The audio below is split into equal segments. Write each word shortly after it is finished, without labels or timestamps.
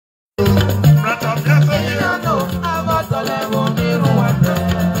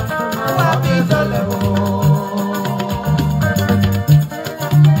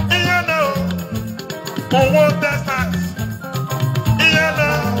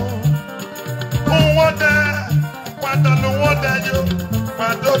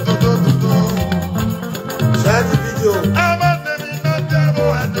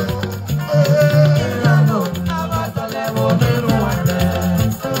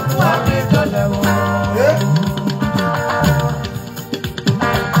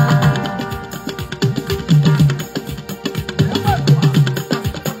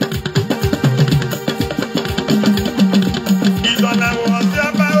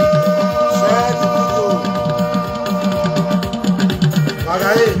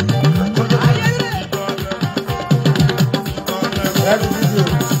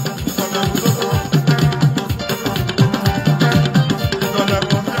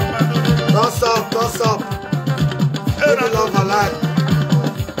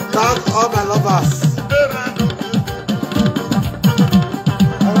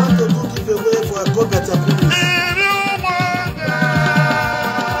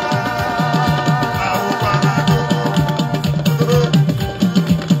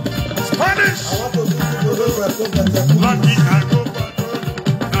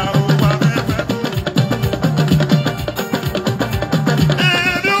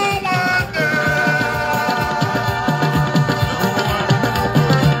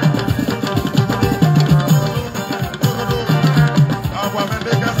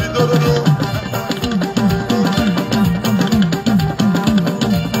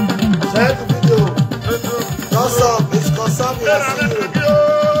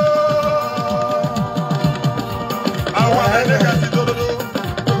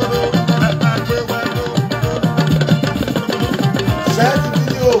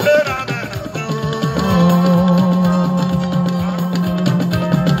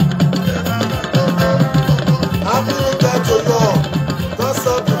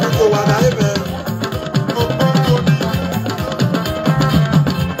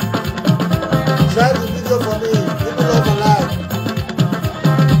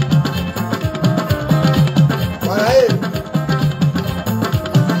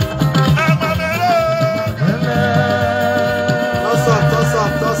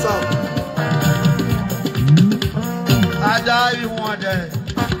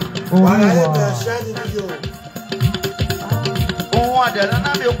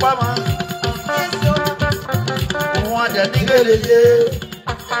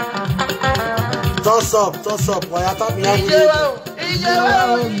Toss up, why I thought me out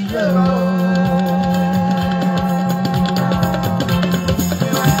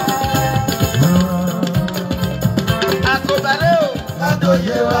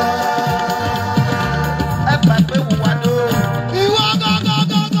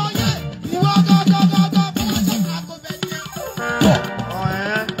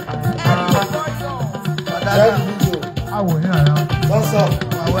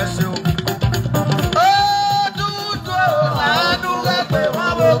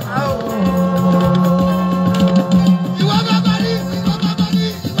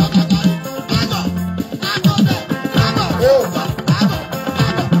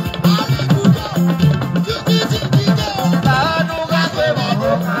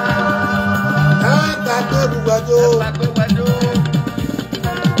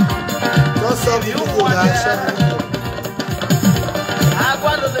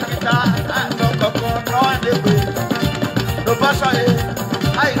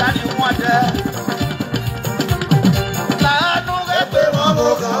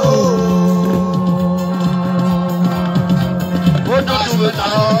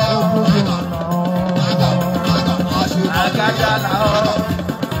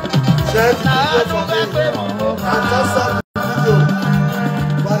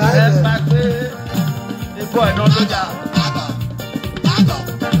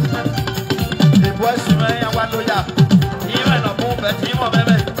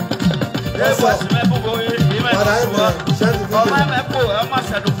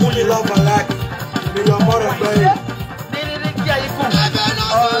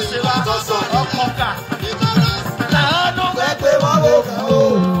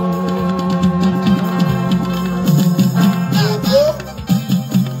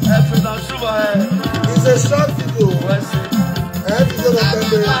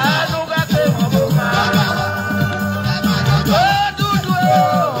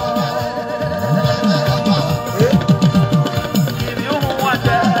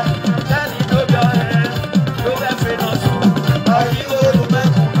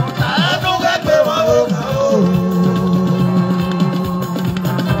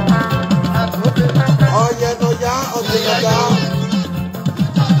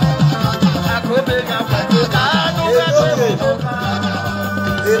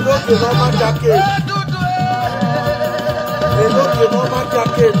Enogie normal jacket. Enogie normal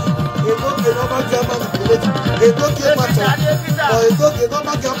jacket. Enogie normal get manipulate. Enogie pattern. But Enogie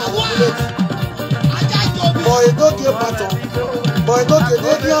normal get manipulate. But Enogie pattern. But Enogie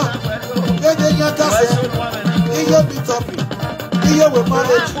Nenya that's it. Iye beat up. Iye will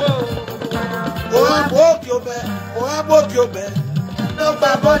manage. Walk your man. Walk your man. No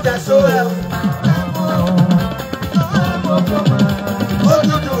bother so well.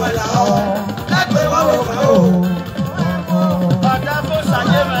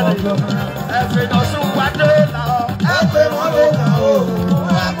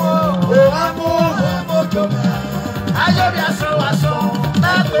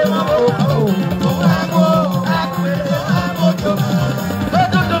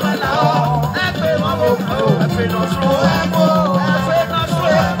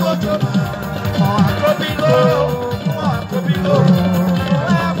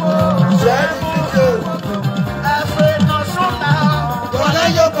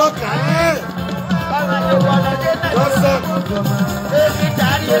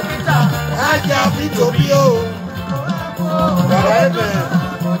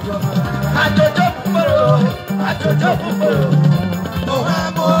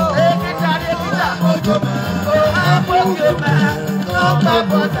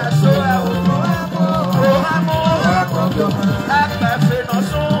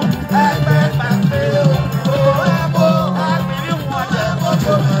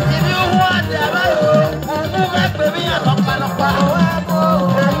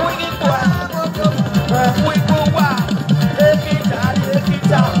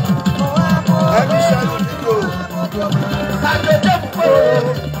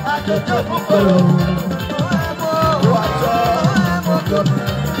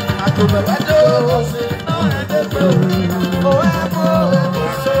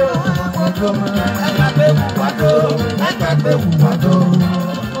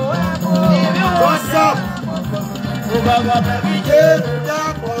 What's up?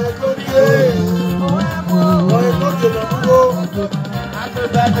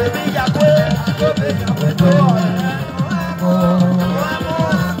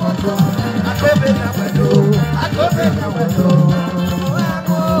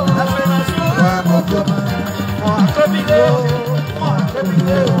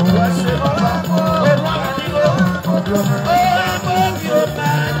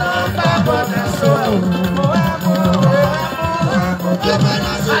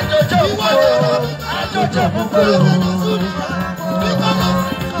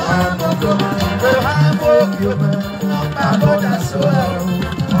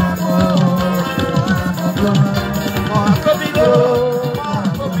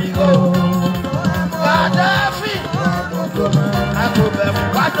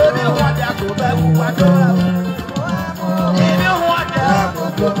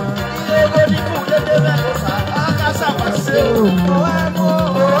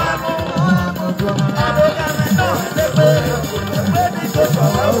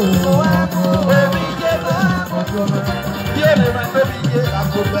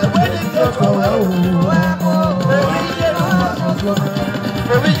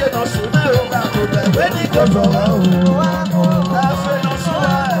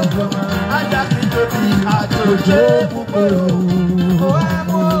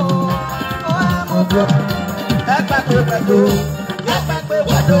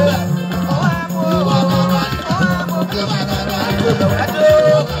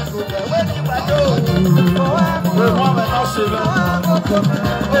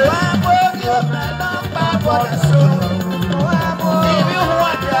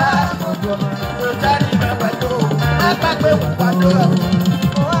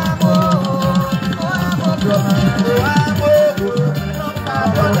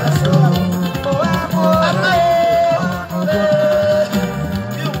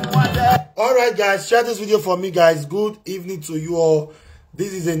 Alright guys, share this video for me guys. Good evening to you all.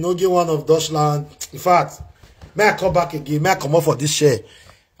 This is Enogie one of Deutschland. In fact, may I come back again? May I come up for this share?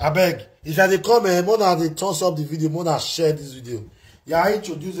 I beg. If I come and more than they thumbs up the video, more than share this video. Yeah, I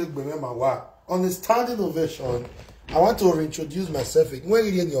introduce it by my work. On the standing ovation, I want to reintroduce myself. When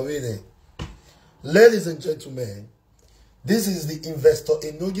you in your way, ladies and gentlemen, this is the investor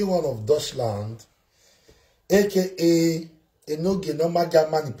Enogie one of Deutschland, aka Enogie no maga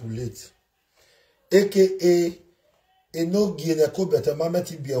manipulate, aka Enogie neko better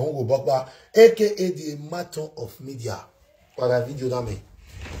mameti bi ehun go bokba, aka the matter of media. Or a video na me.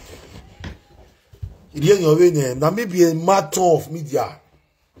 Na me be a matter of media.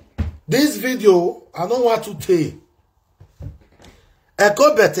 This video, I don't want to tell.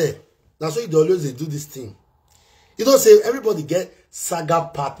 Echo better. That's why you always do this thing. You don't say everybody get saga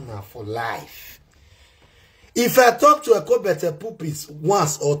partner for life. If I talk to Echo better puppies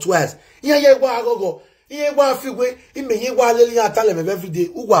once or twice, yeah, go. Yeah, one feel way. He may hear one lily and tell him every day.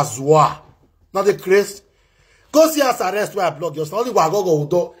 Who was war? Not the Christ. Go see us arrest where I block yours. Only one go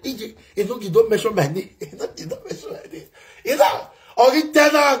do. You don't measure my name. You don't measure my name. You know, or you tell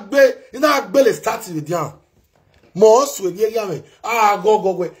her, starting with you. Most when you hear me,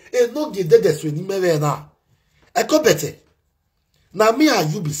 go. It's no get this when you may now. I go better. Now me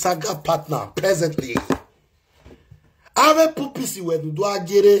and you be saga partner presently. I have puppies when you do a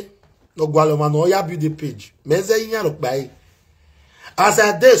get no gwaloma no ya build the page. Meze yinya look by. As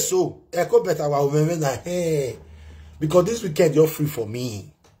I did so, I go better na hey. Because this weekend you're free for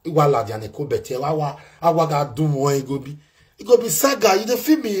me. Iwala di aneko better. Awa ga do more it go be saga. You dey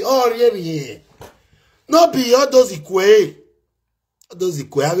feel me? Oh yeah. No be all those ikwe. All those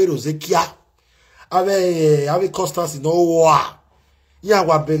ikwe ave rosekia. Ave Constance no wa. Ya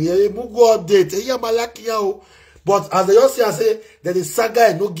wa beri mugo date. Ya malaki ya o. But as the Yosia say, there is saga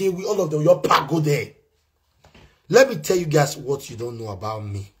and Enogie with all of them. Your pack go there. Let me tell you guys what you don't know about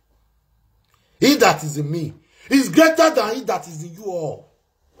me. He that is in me is greater than he that is in you all.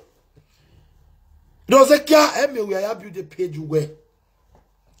 Those kia eme we are build the page where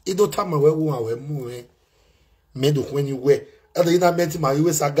it don't time where we move. Me do when you wear. Other than meant my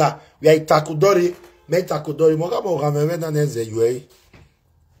US saga. We are takudori. Me takudori. Moga me na neze you.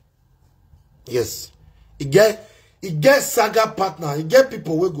 Yes. It get saga partner. It get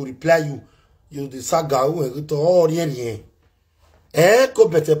people who go reply you. You the saga who to all rien. Go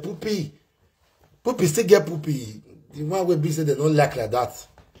better poopy. Poopy still get poopy. The one way be say they don't like that.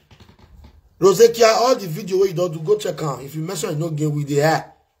 Rosekia, all the video where you don't do, go check out. If you mention no game with the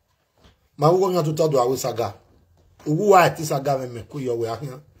hair. My woman to tell you our saga. Who are this saga me go your way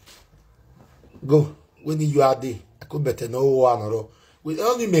here. Go. When you are there. I could better no one or we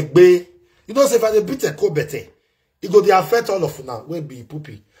only make bay. You know, say if I beat a co better. It go dey affect all of now. We be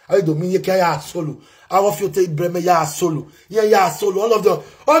poopy. I do mean you can solo. I want you take breme ya solo. Yeah, solo. All of them.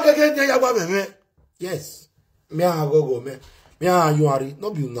 Okay, yeah, yes. Me a go me. Me a you are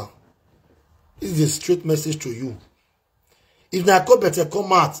not be now. This is a straight message to you. If na co better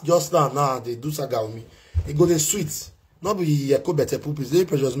come out just now, they do saga with me. It go the sweet. Not be a co better poopy. They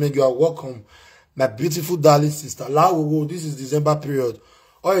precious make you are welcome, my beautiful darling sister. This is December period.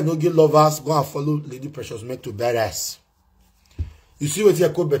 All Enogie lovers, go and follow Lady Precious Make to badass. You see what you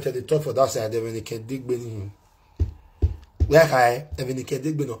call better, they talk for that side, when they can dig beneath. Where high, when they can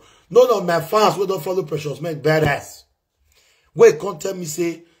dig beneath. None of my fans will don't follow Precious Make badass. Wait, can't tell me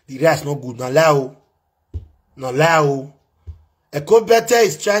say the rest not good. Now lie. A call better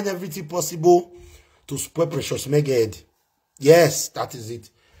is trying everything possible to spoil Precious Make head. Yes, that is it.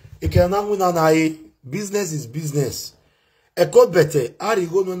 It cannot win an eye. Business is business. Eko better, Ari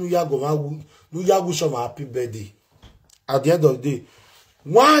go no yago show my happy birthday. At the end of the day,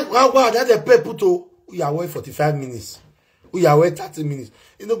 one that the people to we are wait 45 minutes. We are wait 30 minutes.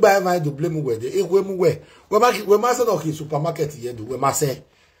 You know by my do blame where they we must no ke supermarket here do we must say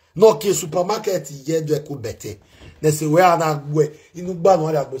no ke supermarket here do eko better. They say where na gwe inu gba no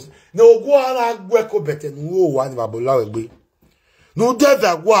ada gbo. No go na gwe eko better no wa ni babola we gbe. No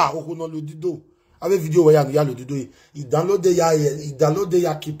deva gwa okuno lodido. Avec vidéo where you le do il download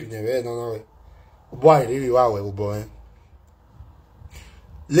ya keep in no boy really wow boy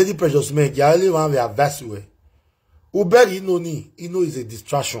Lady Precious Make ya really want to verse we Uber you know is a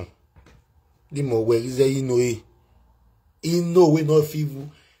distraction the more where is we not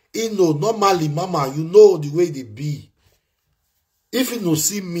feel normally mama you know the way they be if you no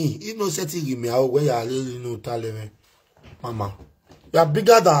see me you know setting me out where you are really tell me mama you are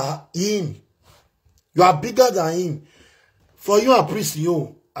bigger than him. You are bigger than him. For you and priest,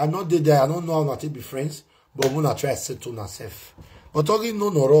 you are not there. I don't know how to be friends, but I'm gonna try to settle myself. But talking no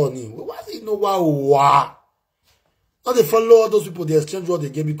running. Why do you know why? Not they follow all those people, they exchange what they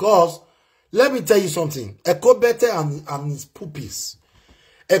get because let me tell you something. Eko better and his puppies.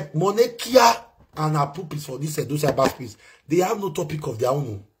 Monekia and her puppies for this those about peace. They have no topic of their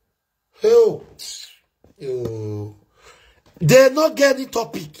own. Hell. They not get any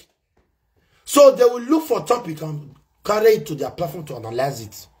topic. So they will look for a topic and carry it to their platform to analyze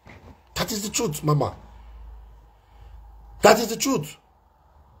it. That is the truth, mama. That is the truth.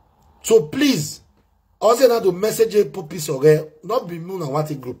 So please, also now to message a puppies or not be moon and what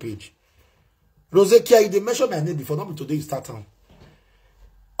a group page. Rosekia, they mentioned my name before, not be today you start on.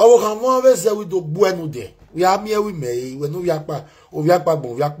 Our can always say we do bueno there. We are here with me. We know we are back,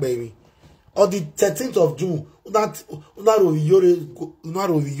 bon, we are baby. On the 13th of June,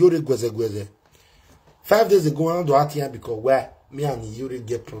 gweze. 5 days ago, I don't have here because where me and Yuri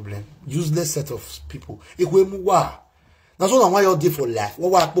get problem. Useless set of people. Ikwe muwa. That's what why you did for life.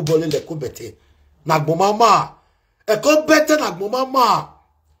 What wa akpo bole le ko bete. Nagbo mama. E ko bete nagbo mama.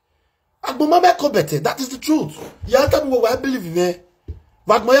 Agbo mama ko bete. That is the truth. You have to be what I believe in me.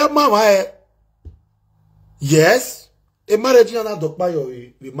 Wagmo ya mama Yes. A marriage is not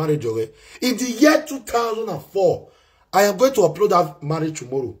marriage. In the year 2004, I am going to upload that marriage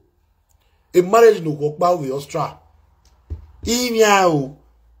tomorrow. A marriage no work out with Australia.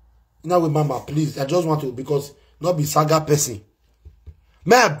 Now with mama, please. I just want to because not be saga person.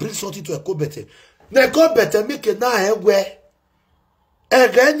 May I bring something to a co better? Na co better make it now where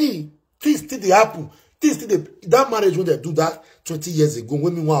things still they happen. Things still that marriage when they do that 20 years ago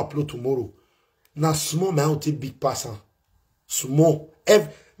when we want to upload tomorrow. Now small man will take big person. Small.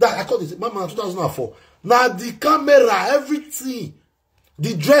 That I call this mama 2004. Now the camera, everything.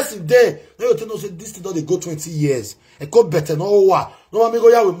 The dressing there. Now you tell me say this thing they go 20 years. A co better no what. No one go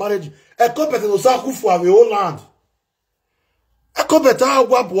here with marriage. A co better no saku for our whole land. A co better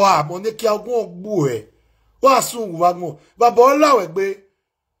agwa boa moneki agun ogbu Wa sun wagmo. But bola we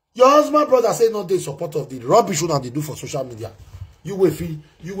your husband brother say not they support of the rubbish that they do for social media. You will feel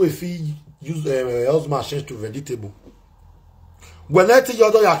use husband change to vegetable. When I tell you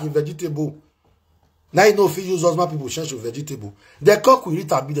other vegetable, now you know if you use husband people change to vegetable. The cock will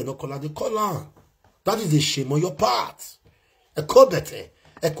eat a bit, they not call the color. That is a shame on your part. A co better,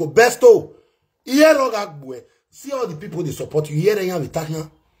 a co besto. See all the people they support you. Here they are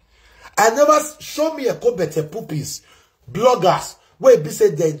attacking. I never show me a co better poopies, bloggers, where they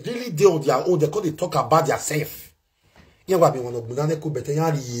say they really deal on their own. They call they talk about themselves.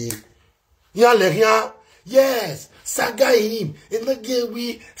 Yes, saga him. And not get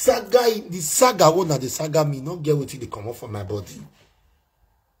we saga him. The saga one the saga me not get what they come off from my body.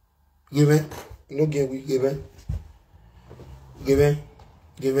 Given, no get we given.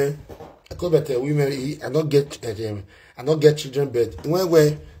 I could better women. I not get children bed.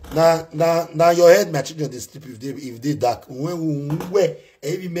 When now your head my children they sleep if they dark. When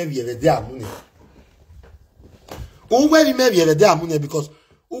every maybe the day money. When maybe the day money because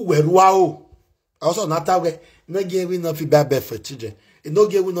wow. Also, not that way. No give we not feel bad for children. It no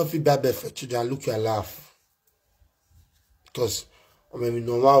give we not feel bad for children. Look you and laugh. Because I mean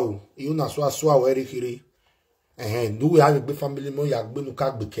no wow. You na so very kiri. Do we have a big family mo ya gbe no ka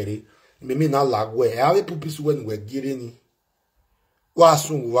gbe kere. Me na lagwe. I have pupis when we gire ni. Wa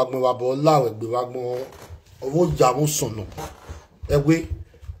sun wa gbon wa bo la we gbe wa gbon owo ja mo sono. Egbe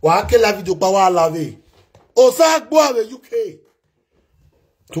wa ke la video pa wa lave. O sa gbo awe UK.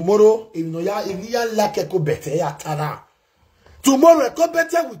 Tomorrow, if you like a better, tomorrow, a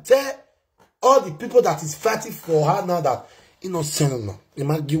better will tell all the people that is fighting for her now that innocent no. You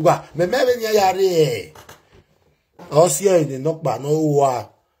might give her. Me yare. I see her in the knockback. No wa.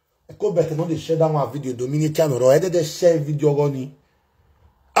 A better no they share that one video. Dominican or either they share video goni.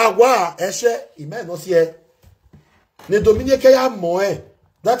 Wa share. You might not see her. The Dominican ya more.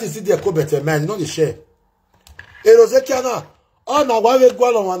 That is the better man. You know they share. Erozekiana. Oh, na wa we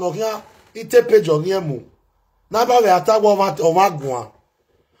gwa lo wan okia ite page ogia mu na ba we atagbo o ma gun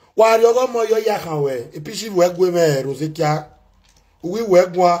wa ri ogo mo yo ya kan we epishi we gwe me Rosekia we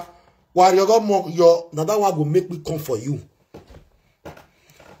gun wa ri ogo mo yo na that one go make me come for you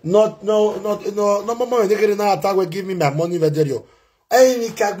no mama we dey na atagbo give me my money video any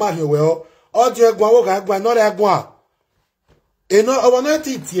kagba he we o je gun wo kan gun no re gun no o na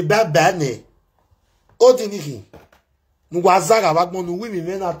ti ba ne o di ni Nuwazaga wagbon nu wimi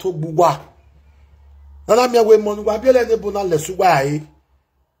me na to gbugwa. Na me we mo nuwa biele ne bona lesuwa yi.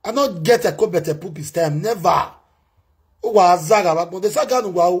 I not get a better pupis time never. Uwazaga wagbon de saga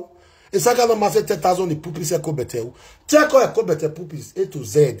nuwa o. E saga no ma se 10,000 ni pupis e ko better. Check e better pupis A to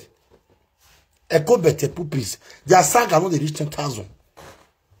Z. E ko better pupis. Their saga no dey reach 10,000.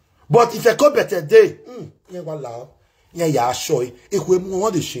 But if e ko better day, yen wala. Yen ya shoy. E ko mu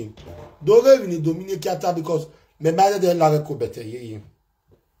won dey shame. Do go even dominique ata because me made de la ko better ye.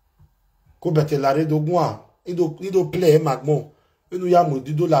 Ko better la re do gwa. I do play magmo. You ya mo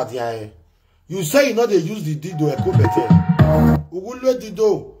dido la dia. You say you know they use the dido e ko better. Ugulo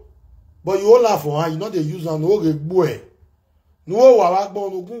dido. But you all laugh for her, you know they use an oge gbo e. No wa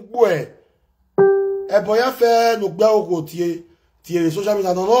gbon no gun gbo e. E boya fe no gba oko tie social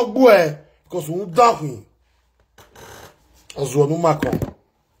media no gbo e because we down. Ozo no makon.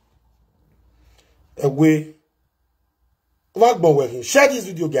 Egwe share this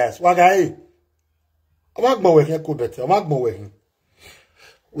video, guys. Wagaye. We are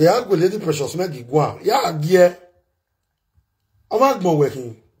going to Lady Precious Maggie Guan. Yeah, Omagmo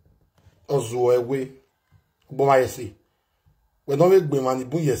working. Ozo away. Boma yesi. We don't make money.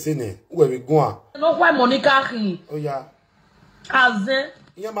 Bu yesi ne. Where we go? No why Monica hi. Oh yeah. Azen.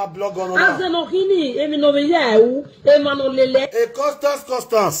 Yeah, my blog on. Azen no hini. Emi no be ya u. Ema no lele.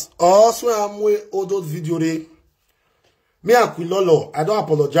 Constance. Also, I'm way all those video re. Me and Quilolo, I don't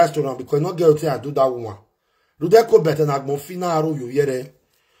apologize to them because not get I do that one. Do they go better than Agmo Fina Aro you hear?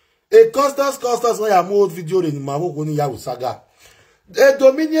 Constance, when I move video in Mavo Goni Yasaga. A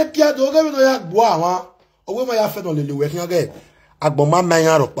Dominion Pia Doga no Yak Boa, or when I fed on the working again. Agboma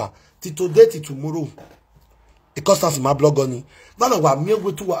Mayaropa, Tito Deti tomorrow. A Constance in my blog on it. None of what me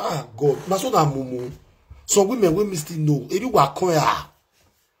go to God, Masona Mumu. Some women will still know. If you are coya,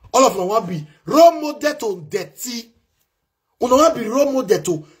 all of them will be role model to dirty. We don't be role model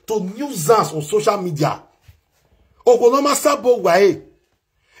to nuisance on social media.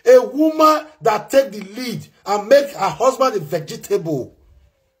 A woman that take the lead and make her husband a vegetable.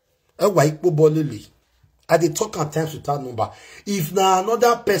 I dey talk at times without number. If na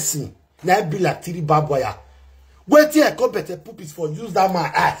another person, na be like Tiri Baboya. Wait till I come better pulpit for use that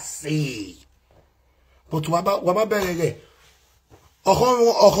man. I say. But waba berege.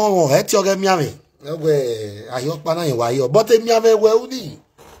 Ohon et yoge miame. We ayok pana yin wa yo. But miame we uni.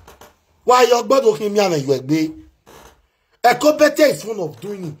 Why your gbọ́dọ̀ kin miame you egbe. Eco-better is one of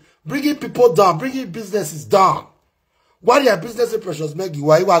doing it. Bringing people down, bringing businesses down. Why your business in Precious Maggie?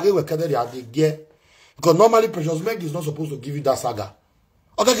 Why you are get? Because normally Precious Maggie is not supposed to give you that saga.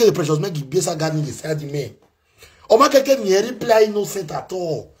 Okay, the Precious Maggie be saga ni inside me. O ma keke ni reply innocent at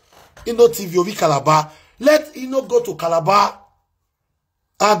all. Ino TV ovi Calabar. Let Ino go to Calabar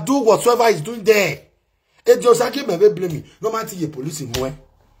and do whatsoever he's doing there. E just again me blame me. No matter the police in moi.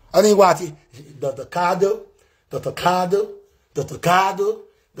 And what Dr. Cado.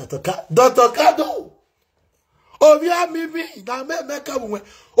 Oh, yeah, maybe that make a woman.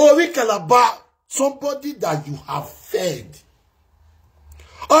 Oh, we Calabar, somebody that you have fed.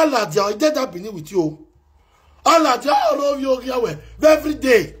 All that you did happening with you. All that you all of you every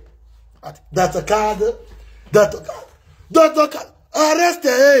day. Dr. Cado. Arrest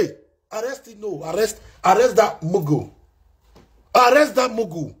hey. Arrest that mugu. Arrest that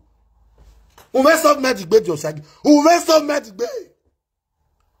mugu. Who mess up magic bed your side? Who mess up magic bed?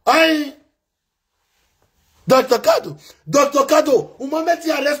 Aye. Dr. Cado, who must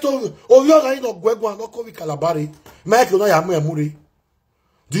arrest of your line of Gwegwa no Kovi Calabari? Mike no Yamuri.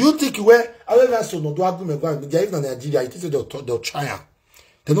 Do you think you were I so no do argument in Nigeria? It is they'll try.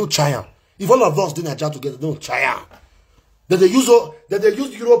 They don't try. If all of us do Nigeria together, they don't try. That they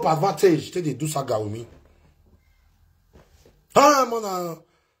use Europe advantage, they do saga with me.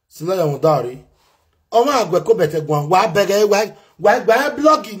 Silaya Mondari. Oma Gweko bete gwan wa bege wa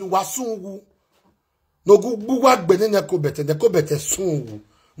blogging wa sungu. No gugu wa gbe ne ko bete sungu.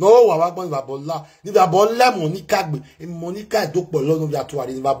 No wa gbon ba bola. Ni ba bola Monica gbe. Monica do polo no bia to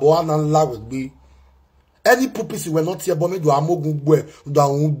ari ni ba bo ana nla we gbe. Any pupils were not here but me do amogun gbo e do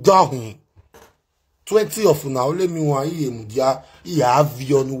awun down. 20 of na o le mi won aye mudia iya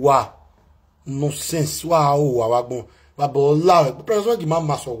avion wa. No sense wa o wa gbon. Babola, Precious Maggie man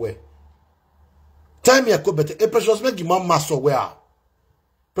maso we. Time me ko better. Precious Maggie man maso we.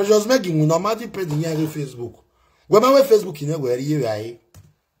 Precious Maggie we normally pay the year Facebook. When my Facebook in where you are.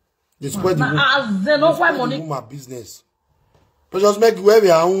 They spread the my business. Precious Maggie where we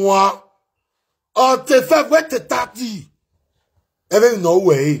are one. Oh, te fa we te 30. Even no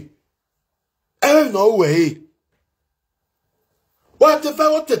way. What te fa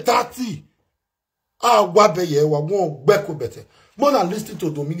we te 30? Ah, wabeye wa won gbeko bete. More than listening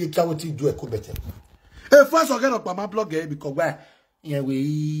to Dominic Kawati do eko bete. First again up my blog because where yeah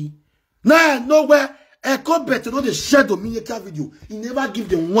we nah nowhere eko bete no dey share Dominic video. He never give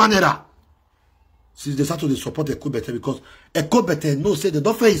them one error. Since they start to support eko bete because eko bete no say the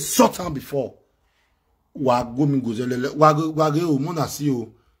don't is short time before. Wa go mi gozelele wa ge o mo na si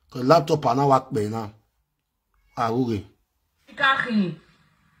o. Cause laptop ana wa pe na. Awure.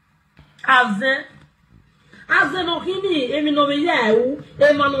 Azen no hini, emi no me ya u,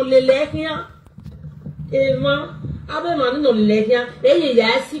 ema no lele kia, ema, abe mani no lele kia, eye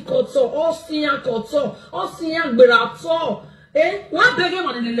ya si koto, osiyan gberato, one bege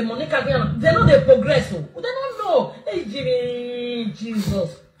mani lele Monica kia, they know they progress, they don't know, hey Jimmy,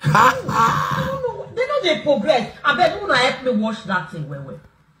 Jesus, they don't know, they know they progress. I beg una help me watch that thing, well.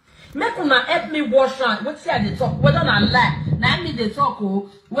 Make una help me watch that, what say they talk, whether not lie, now me they talk, or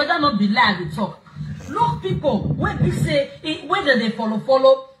whether not be lie they talk. Look, people, when we say, whether they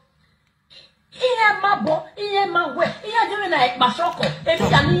follow,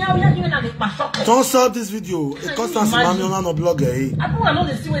 Don't stop this video. A Constance Manuel no blogger. I don't know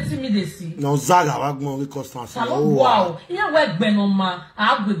the see wetin me they see. No Zaga wagmo we Constance. Oh wow. Iya we gbenoma,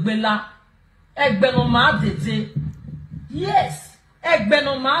 agbegbela. Egbenoma dede. Yes.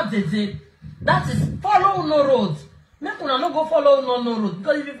 Egbenoma dede. That is follow no road. Make una no go follow no road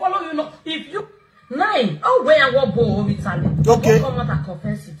because if you follow you know if you 9 oh where I want bo Italy. Okay. Come out and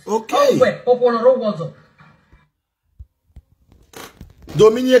confess it. Okay. Oh where oponoro water.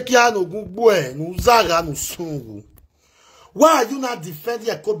 Dominikia no gugwe no Zaga no sungu. Why are you not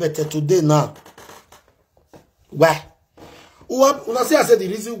defending Ekobete today now? Why? Una say I said the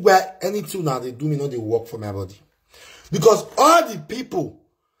reason why anything now they do me not they work for my body. Because all the people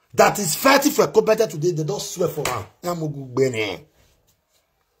that is fighting for Ekobete today, they don't swear for her.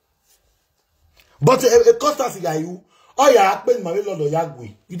 But a Constance you, oh yeah, I my lord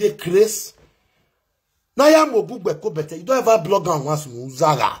Yagwe. You dey craze. Now you don't ever blog on once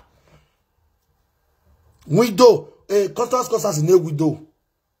Zaga. Widow, Constance in a widow.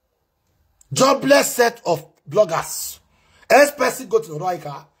 Jobless set of bloggers. Especially go to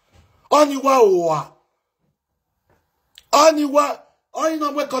Roika. Oniwa. You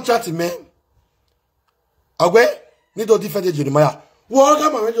know what contract man? Okay? Need to defend Jeremiah. What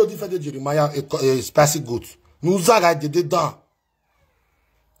am I to defend Jeremiah? A spicy goat. Nuzaga did it down.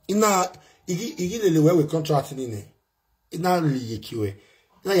 Igile lewe we contract in ina really kiwe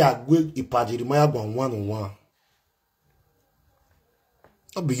na ya gwe ipadiri maya gwan 1-on-1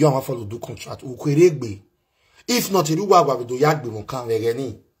 obi yo am follow do contract ukweregbe if not iru wa do yagbe won kan were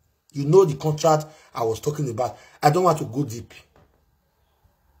ni you know the contract I was talking about. I don't want to go deep.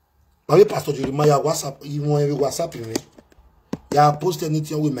 My pastor Jeremiah WhatsApp even every WhatsApp me ya post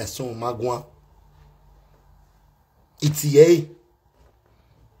anything with my son Magwan ETA.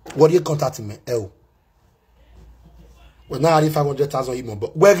 What do you contact me? Well, now I have 500,000 even,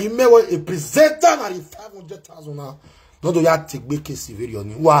 but when remember a presenter I have 500,000 now. Not do you take big case video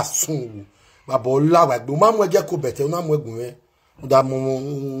ni wa sun wa bola wa gbe ma mo je ko bete na mo egun e da mo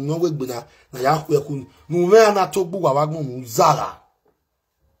no we gbe na ya ku eku nu me na to gbu wa gbon mu zara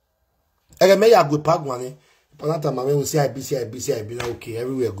ere me ya gbe pagwan ni panata ma me we say IBC na okay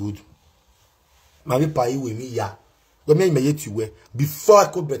everywhere good ma be pa iwe mi ya go me me yeti we before I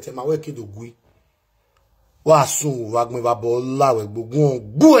ko bete ma we ke do gui wa sun wa gbon wa bola we gbogun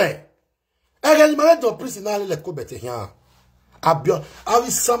gbu e ege ma do personal le ko bete hian abio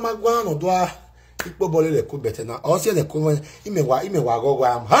awi samagwan no do ipo bole le ko bete na o se le ko imewa gogo.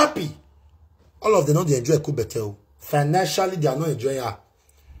 I'm happy all of them not enjoy ko bete o. Financially they are not enjoying her.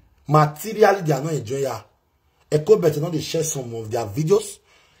 Materially they are not enjoying her. Eko bete not they share some of their videos.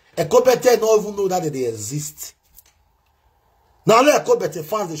 Eko bete not even know that they exist. Now let Eko bete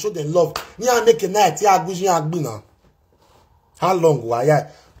fans they show them love. Me and make a night ya aguji agbina. How long why ya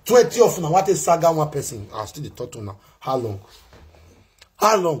 20 of now what is saga one person? I still the talk to now. How long?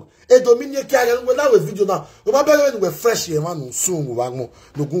 How long? E Dominique carry when that video now. Remember when we fresh here man soon we want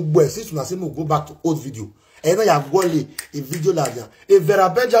no go boy since na say we go back to old video. E na ya gwole a video la dia. E Vera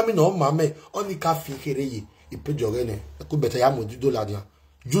Benjamin o mama oni ka fi kere yi. E pejore ne. E ko beta ya modudo la dia.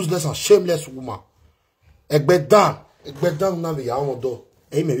 Useless and shameless woman. Egbe down na be ya won do.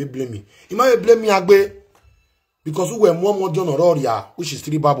 E me blame me. E ma blame me agbe because we were more John Ororia, which is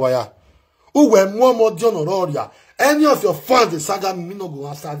 3 baboya. We were more John Ororia. Any of your fans, the saga me no go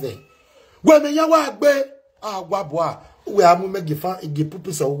answer them. When me yawa agbe wabwa, we are make the fan give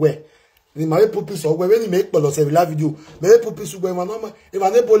pupils away. Ni ma pupils away when you make polo se la video. Me pupils we ma no e ma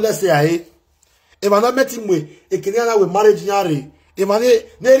ne bole se aye. E ma na meti mwe e kenya we marriage nyare. E ma ne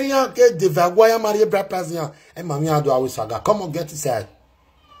rian ke de vagwa marry bra person. E ma mi ado awe saga. Come on get inside.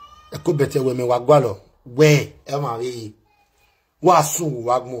 E ko bete we me wagwalo. We e ma we wa sun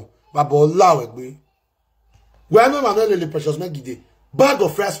wagmo. Babo lawe gbe. We are not really precious men gide. Bag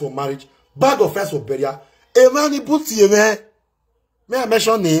of friends for marriage, bag of friends for burial. A man he put here, man. May I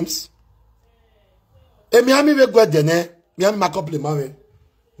mention names? E mi ami we go dene, mi ami compliment me.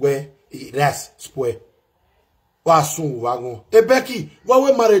 Where he rest spoil. Wa sun wa gon. E Becky, what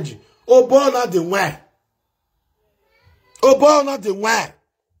we marriage? O born na the wine. O born na the wine.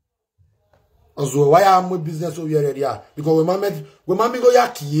 Azo why am we business over here because we mama go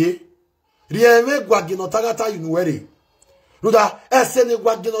yakie. Rieme gwagino tagata yunuwere. Ruda esene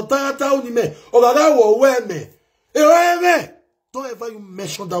gwagino tagata unime. Ogaga wo weme. Eweme. Don't ever you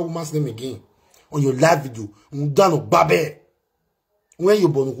mention that woman's name again on your live video. Mudano babe. When you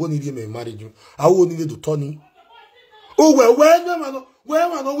born go need me marry you. I will need to Tony. Oh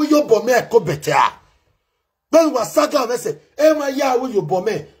when we your bomb me ko better. When we saga me say, "E ma ya we your bomb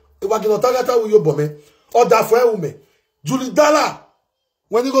me." E wa gino tagata wo yo bome. O da fo e wo me. Julie Dala.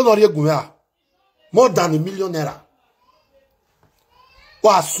 When you go no regun ya. More than $1 million.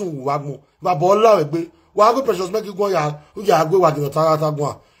 Wa sun wa gun. Ba bo la we gbe. Wa go precious make go ya. U ya gbe wa gino tagata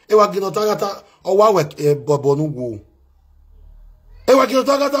gun. E wa gino tagata o wa we bobonu wo. E wa gino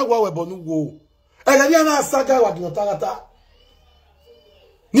tagata wa we bonu wo. E ga ni na saga wa gino tagata.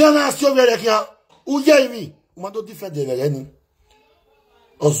 Ni na asio vere kia. U ye mi. O ma do defend de ni.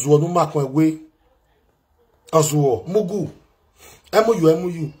 Ozuo no ma kon ewe. Ozuo mugu.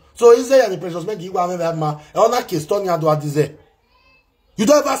 MU. So is there any precious make you want me ma? E ona case turn ya do adize. You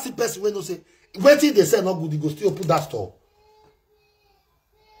don't ever see person when no say waiting they say not good, you go still put that store.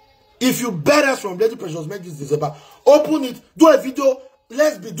 If you bet us from Lady Precious Make this December, open it, do a video,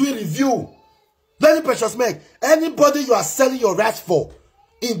 let's be doing review. Lady Precious Make, anybody you are selling your rice for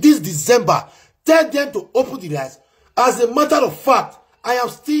in this December, tell them to open the rice. As a matter of fact, I am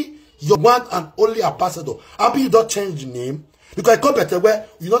still your one and only ambassador. I mean, you don't change the name. Because I come better where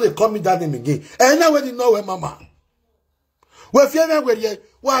you know they call me that name again. And now when you know where mama. Well, if you're where you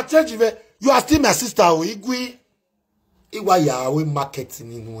change it, you are still my sister. We we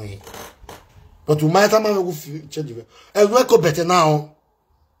marketing in way. But we might have to change it. And we go better now.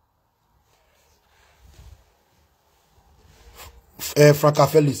 Franca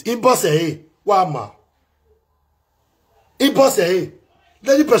Felix. Impossible, hey. Wama. Impossible, hey.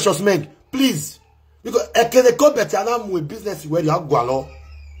 Lady Precious Meg, please. Because I can go better and I'm with business where you have go.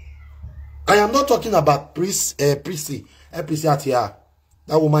 I am not talking about Prissy at here.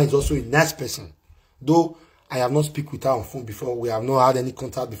 That woman is also a nice person. Though I have not speak with her on phone before. We have not had any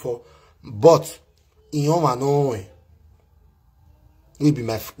contact before. But in your man, no way. We be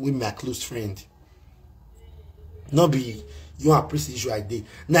my close friend. Not be you are Prissy issue I did.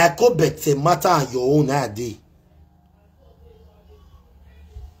 Now I go better matter on your own idea.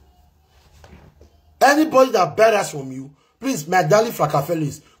 Anybody that buy rice from you, please, my darling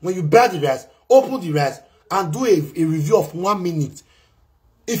Frakafelis, when you buy the rice, open the rice and do a review of 1 minute.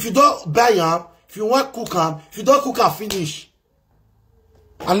 If you don't buy them, if you want cook them, if you don't cook and finish,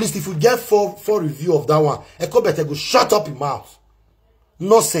 at least if you get four review of that one, Ekobete go shut up your mouth.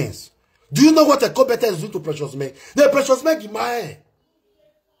 Nonsense. Do you know what Ekobete is doing to Precious Meg? The Precious Meg in my hand.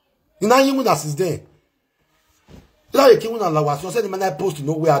 You know you as is there. Let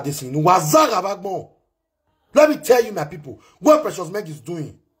me tell you, my people, what Precious Meg is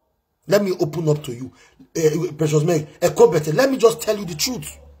doing. Let me open up to you. Precious Meg, let me just tell you the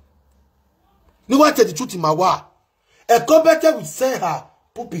truth. You want to tell the truth in my wa. Ekobete will send her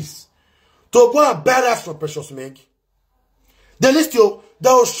puppies to go and buy rice for Precious Meg. The list you, they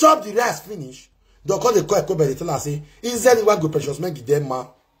will shop the rice finish. They'll call the call Ekobete, tell her, say, is there anyone go Precious Meg there, ma?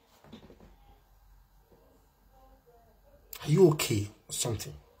 Are you okay or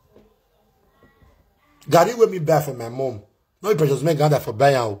something? Gary will me buy for my mom. No Precious Meg got that for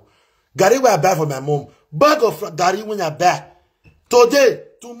buy out. Gary will I buy for my mom. Bag of Gary when I buy. Today,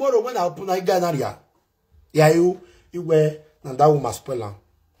 tomorrow when I open I get area. Yeah, you wear and that woman spoil.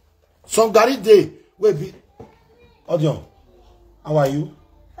 Some Gary day will be Audion. How are you?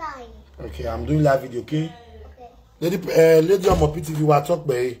 Fine. Okay, I'm doing live video, okay? Okay. Lady on my PTV will talk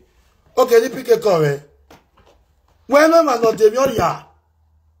by. Okay, the pick a call. When I'm not the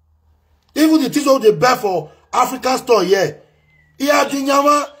even the teacher they buy for African store here. Yeah, the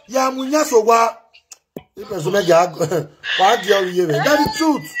nyama, ya munya so wa. The person make ya what do you hear? That is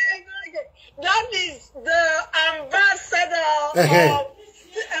truth. That is the ambassador of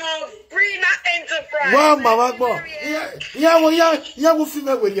Brina Enterprise. Wow, mama, go. Yeah, we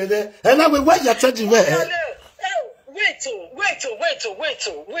feel when you're there. And now where you're changing me. Wait,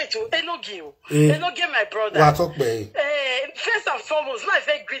 Enogie. Enogie, my brother. First and foremost, let's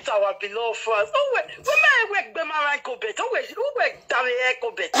greet our beloved first. Oh, wait,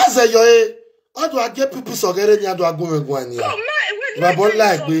 I say, yo, how do I get people so get any other going? Let me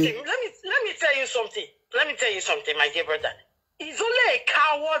tell you something. Let me tell you something, my dear brother. It's only a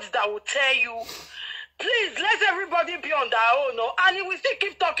coward that will tell you, please let everybody be on their own, no? And he will still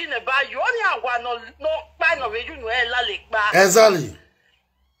keep talking about you. Exactly.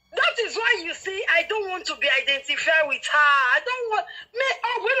 That is why you see, I don't want to be identified with her. I don't want me.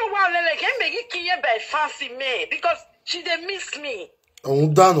 Oh, we don't want to make it by fancy me because she they miss me. Oh,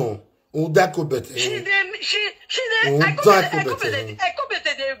 Dano. Oh, that could be. She I could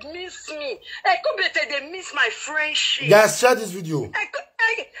they miss me. I could they miss my friendship. Guys, share this video. I could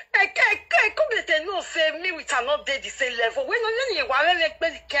no say me we cannot date the same level. When only one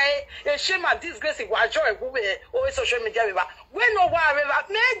shame and disgrace was joy over social media. When no one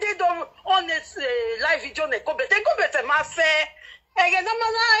me they don't honest live video they could better must say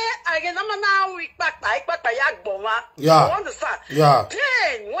Yeah. You understand? Yeah.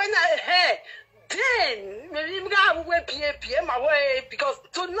 Then when I heard, my way because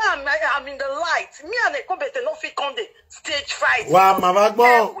tonight I'm in the light. Me and the company no fit on the stage fight. Wow, my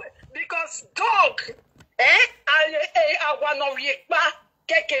backbone. Because dog, I want to react back.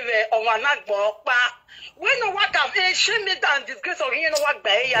 On one when no work have shame me down disgrace or you know what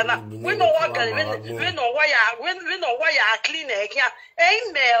by when no work when no wire clean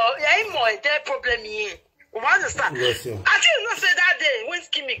ain't more their problem here. You understand? Yes, yeah. I didn't not say that day when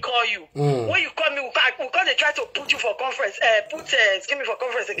Skimmy call you. When you call me, we they try to put you for conference, put Skimmy for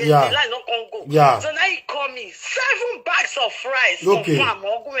conference again. Yeah. The line not Congo. Yeah. So now he call me 7 bags of rice. Okay.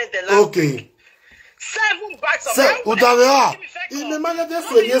 Okay. 7 bags of rice. Udavea. Il me manque de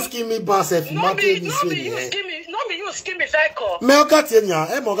soigner Skimmy basse et no be you Skimmy fair call. Mais on a tenu,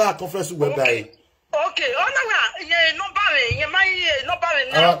 eh mon gars conference web bay. Okay, on a ye no bare, ye my no bare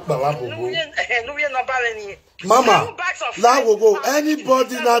now. Mama, that will go.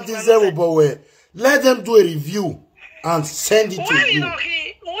 Anybody not desirable way, let them do a review and send it to you.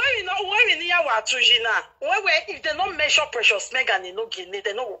 If they don't measure precious mega and they don't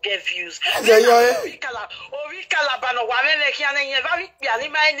get views.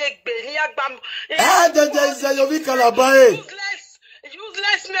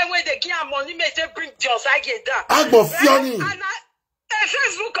 Useless men when they get money, may they bring just I get down. I go funny.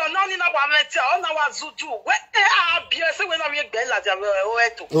 Facebook on none in our on our Zutu. Where are BS when I get Bella?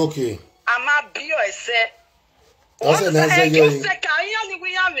 Okay. I'm a BS. Also, I just say,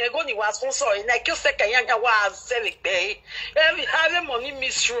 I go ni was sponsor. I just say, I was selling pay. Every having money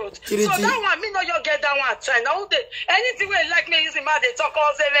misroad. So that one, me no you get that one time. Now anything we like me using my they talk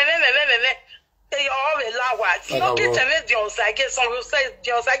all say, they all allow it. No get the outside. Some will say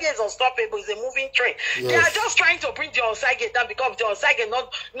the outside is unstoppable. It's a moving train. Yes. They are just trying to bring the outside down because the outside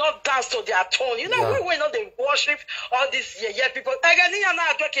not dance to their tone. You know, we know they worship all these people. Again, you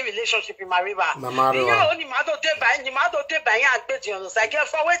know, talking relationship in my river. You know, only mother de by and bet you on the side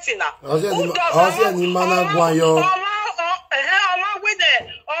for waiting now. Who does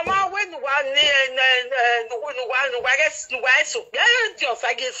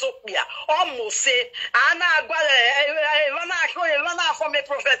almost say Anna from a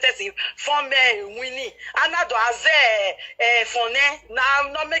prophetess from Winnie. Anna do as phone now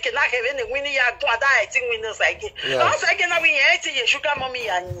not making like having Winnie I think winners like it. Also again we hate you sugar mommy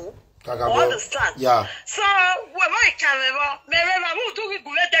and understand? Yeah. So when I can remember who do we go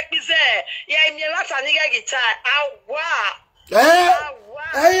let me say yeah me last a nigga guitar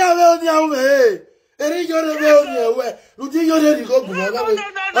hey Eri yore be oni ewe. Uji yore ni go gun na we.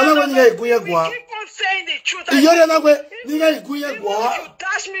 Ala we ni igun ye gwa. Keep on saying the truth. Yore na we ni ga igun ye gwa. You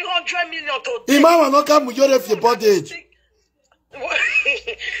dash me 100 million to. Ima wa no come yore fi bondage. Even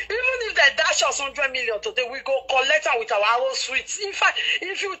if they dash us 100 million today, we go collect them with our own sweets. In fact,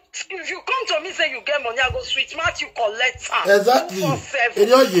 if you come to me say you get money, I go sweet mouth, you collect them. Exactly.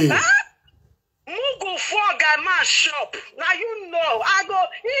 Enogie. Go for guy man shop. Now you know. I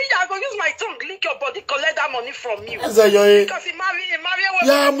go use my tongue, lick your body, collect that money from you. Because he marry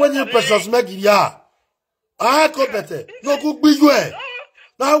yeah, I'm when you precious make it, yeah. I go better. No cook big way.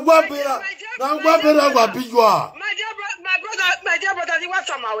 Now what better? Now what better? What big you are? My dear brother, you want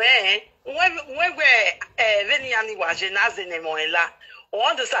some away? When Veniani was in Azenemoela.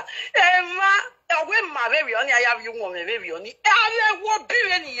 Understand? When my very only I have you one very only. I will be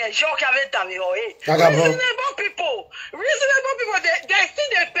any shock of it. Reasonable people, they think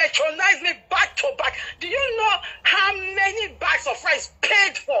they patronize me back to back. Do you know how many bags of rice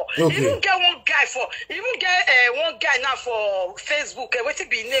paid for? Okay. You get one guy for, you get one guy now for Facebook. What it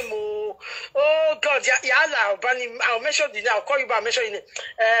be name? Oh God, I'll mention the name. I'll call you back. Mention the name.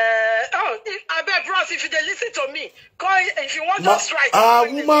 I bet, bros, if you listen to me, call if you want us right.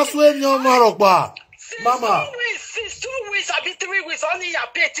 Woman, swear your marokba. Mama. 2 weeks, I'll be 3 weeks. Only I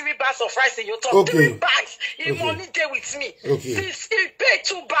pay 3 bags of rice in your top. Okay. 3 bags. He money there with me. Okay. He paid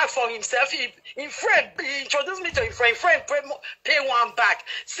 2 bags for himself. He introduced me to his friend. Friend pay 1 bag.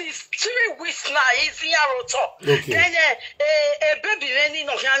 Since 3 weeks now, he's here on top. Okay. Then baby,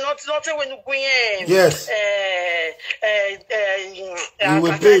 not when you go in. Yes. You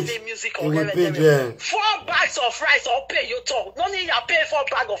will pay music or whatever. 4 bags of rice, I'll pay your top. No need I pay 4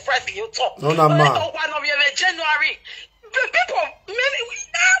 bags of rice in your top. No, man. January. People, many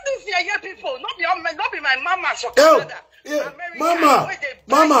this year people, not be my mama for Canada. Mama,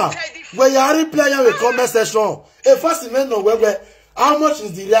 when you are replying with comment section, if first even know where how much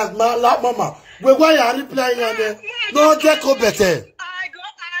is the last mama? Where you are replying and no get better. I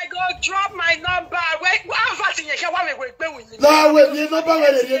go drop my number. Wait, what fatting you can wait with you? No, wait, you know about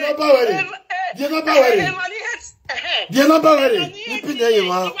it. You know about it. You know about it. You know about it. You pin there, you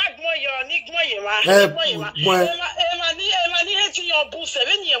want.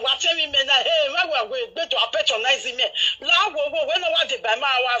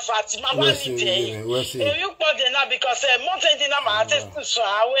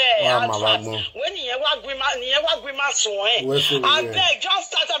 I beg, just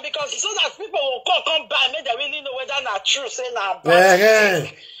start because so that people will come by, make they really know whether not true, say not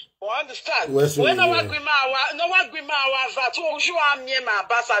bad. You understand? When no one agree that you are me, my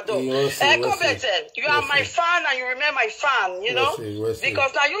ambassador. You are my fan and you remain my fan, you know?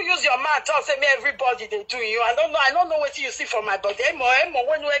 Because now you use your mouth to say me everybody they do you. I don't know what you see from my body. When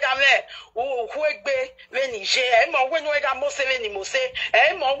you get me, who be when you share, when you get most when you say,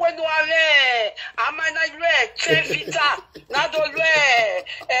 when you are am I not 10 feet not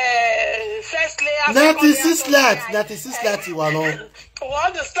first layer 96 lats you are no.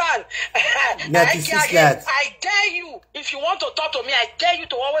 Understand? I dare you. If you want to talk to me, I dare you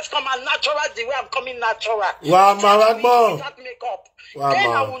to always come out natural the way I'm coming natural. Wow, that makeup.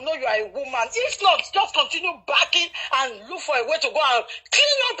 Then I will know you are a woman. If not, just continue backing and look for a way to go and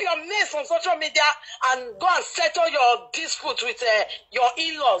clean up your mess on social media and go and settle your dispute with your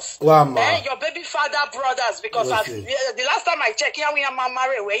in-laws. Wow, your baby father brothers. Because the last time I checked, you are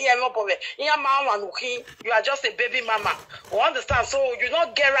just a baby mama. You understand? So you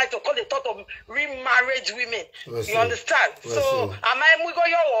don't get right to call the thought of remarried women. You understand? So we go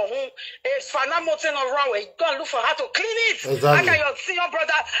your home. If Fana Mountain or wrong way, go and look for how to clean it. Exactly. How can your senior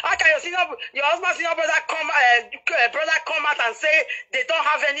brother, your husband's senior brother come out and say they don't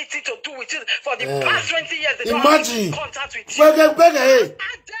have anything to do with it for the past 20 years? They don't have contact with you.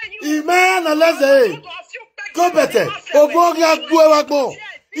 Go better.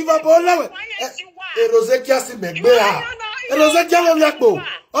 If I ball Erozekia si megbea. Erozekia lo yakbo.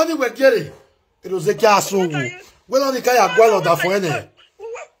 Oni wekere. Erozekia asungu. When on the kaya gwalo da for ene.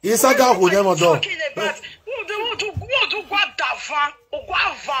 Isaga ho dem odo. Aka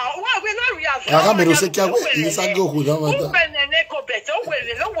Erozekia we isaga ho dem odo.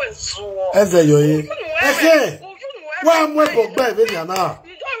 Eze yo yi. Eke. Wa mwe bogba be ya na.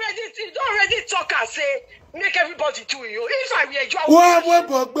 You don't already talk and say make everybody do you. If I were you, wa mwe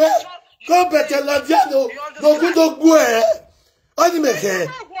bogba. Go better la diano. No good to go eh. Oni meke.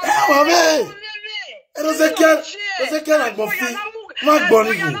 Mama. Erozekia la gbofi. Ma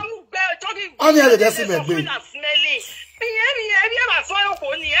gbori you. Oni ale desi megbe.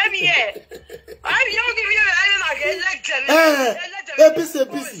 APC.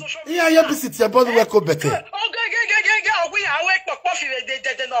 Iya APC ti ebo ni we ko better.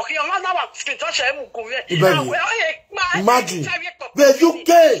 Imagine the UK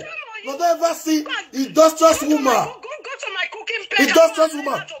no ever see industrious woman. Go to my cooking page. Industrious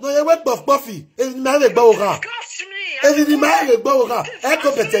woman. No you wait buff buffy. If you marry gba ora. If you marry gba ora, e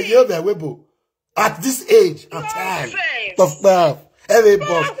ko better you be webo. At this age and time. Buff buff. Every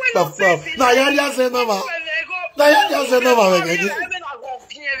buff buff. Na ya say no ma. Na ya say no ma we get.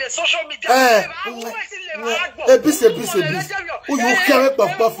 Social media. APC. Who you carry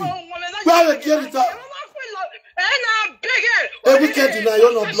buff buffy? Where we get it up? Every weekend now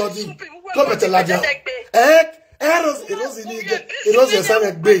you're not bloody. Go better laja. It was a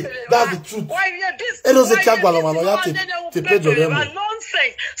sign bay. That's the truth. It was a cagwalo man. To pay the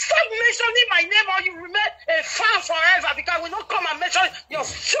nonsense. Stop mentioning my name or you remain a fan forever because we don't come and mention your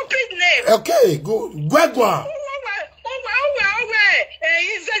stupid name. Okay, good. Gwagwa.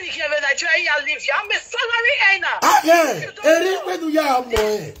 I'm a salary earner.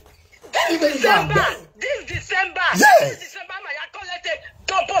 This December, I collected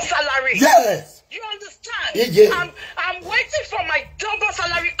double salary. Yes. You understand? Yeah. I'm waiting for my double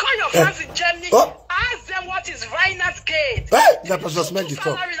salary. Call your friends in Germany. Ask them what is Reinhardt's gate. Two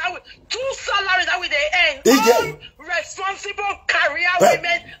salaries that they earn. All responsible career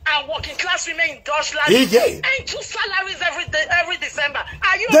women and working class women in Deutschland. And two salaries every December.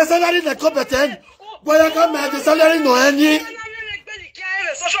 Are you? The salary is competent. But I can't make the salary no any.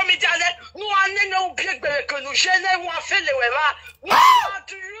 Social media, nous on bien que nous gênons ou on fait les weba. Nous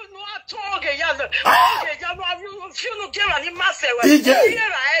talk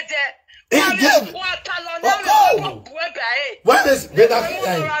what is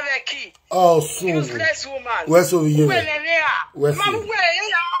oh, so useless woman. Where's over you? Where's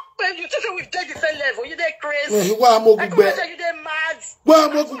you think we take the same level? You they crazy? Why am I you they mad? Why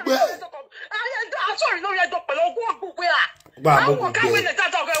am I sorry, no, you don't go where. Why am I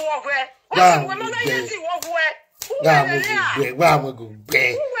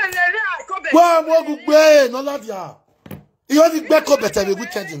Why mo go gbe no ladia. You only back up better the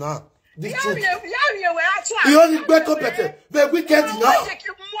weekend now. This truth. You only back up better the weekend now.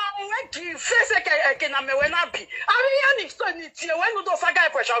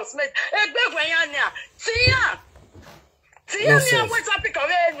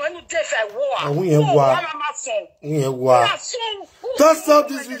 Just stop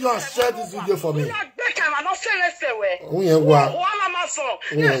this video and share this video for me. Yeah.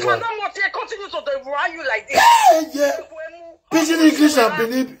 Pidgin English and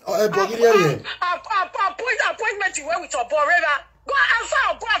believe Bulgarian. Appointment you went with your boy, Reva. Go answer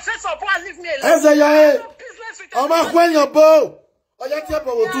or go and face or go and leave me alone. I'm a when your bow. I got your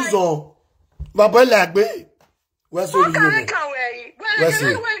bow to zone. Baba like me. Where's the room? Where's the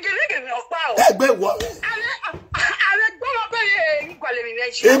room?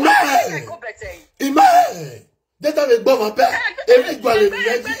 Amen. That I will bomb a pair.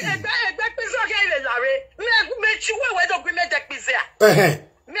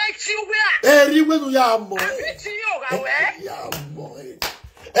 Make you wear. Everywhere you are more.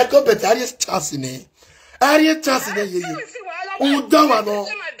 Echo better. Are you chancing? Are you chancing? Who don't know?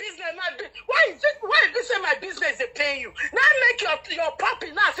 Why this say my business they pay you? Now make your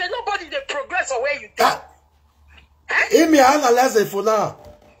puppy now say nobody they progress or where you do. Me analyze it for now.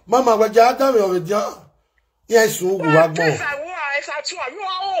 Mama, we just done with you. Yes, who go back more. Right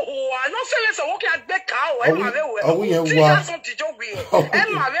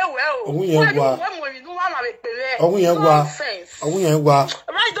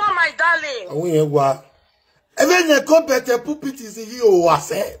on, my darling. Even the competent pulpit is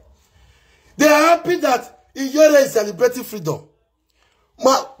here. They are happy that Iyere is celebrating freedom.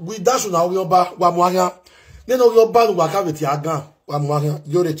 We dash on our yoba, Wamuanga. Then yoba waka with Yagan, Wamuanga,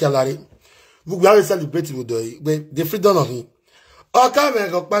 Yore Kalari. We are celebrating with the freedom of him. Okay, we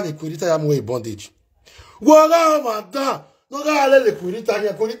got panic, Kurita Amway bondage. Wara, madam, no, I let the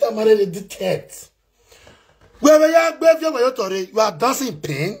Kurita marry the detect. Wherever you are, you are dancing in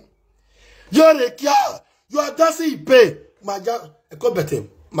pain. Yore Kia, you are dancing in pain. My God, a competent.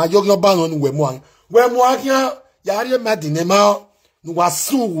 My young ban on Wemwang. Wemwang, Yari Madinema,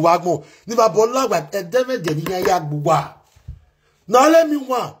 Nuasu, Wagmo, Nivabola, but a devil did Yagbuwa. Now let me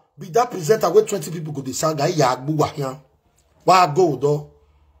one be that presenter where 20 people go to Saga Yagbuwa here. Why go though?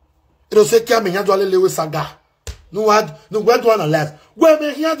 It'll say Kami Yadwale Lewe Saga. No one left. Where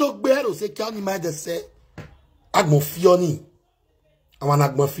may he do bear say Kami might say Agmo Fioni. I want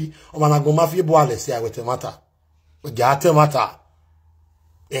Agmofi, I want Agmomafi Boale say I with the matter. But Gate matter.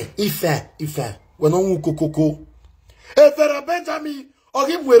 Ife, when on Coco. If there are Benjamin or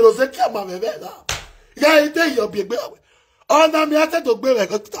him where Rosekia Mamela. Yeah, it is your big bell. Oh, now me after to be like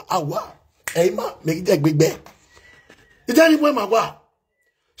a Emma, make that big bell. Is there anyone my wa?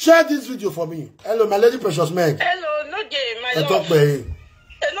 Share this video for me. Hello, my lady precious man. Hello, Enogie, my love. Talk by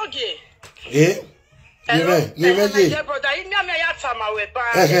Enogie. Eh? My dear brother, you know me at time I will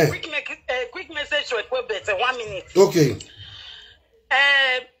buy quick message to equip better 1 minute. Okay.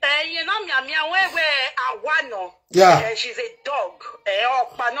 You know me, where Awano. Yeah. She's a dog.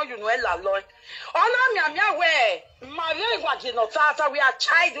 No, you know Ella Lord. Oh no, me, where my language no tata. We are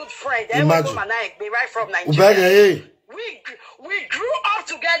childhood friends. Imagine. Right from Nigeria. We grew up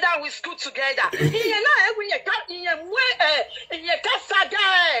together. We school together. You know, when you got in your saga,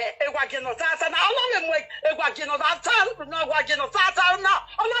 no tata. Now, all of them no tata. No tata. Now,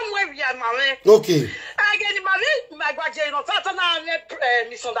 all of them we are married. Okay. Again, my no tata. Now,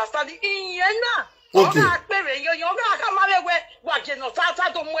 misunderstanding. Okay.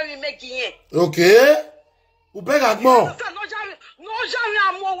 Okay. You beg at more.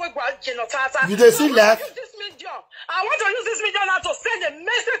 You dey see left? I want to use this medium now to send a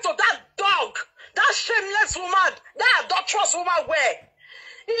message to that dog, that shameless woman, that adulterous woman where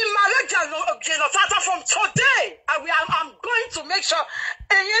in my from today, I'm going to make sure,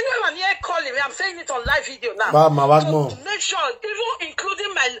 and anyone here calling me, I'm saying it on live video now. To make sure, even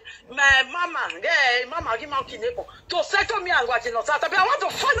including my mama, mama, to settle me and Wajinotata. But I want to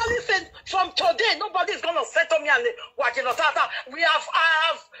finally say from today, nobody is going to settle me and Wajinotata.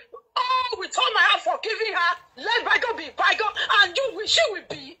 With all my heart for giving her, let bygone be bygone, and you will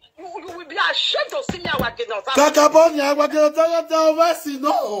be ashamed to see me and Wajinotata. Kakabonia, Wajinotata, Mercy,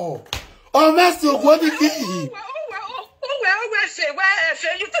 no. Oh, Mercy, what did he?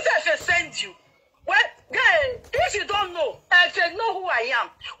 You think I send you? Well, if you don't know, if you know who I am,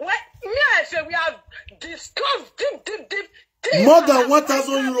 well, me and Efe, we have discussed deep. More than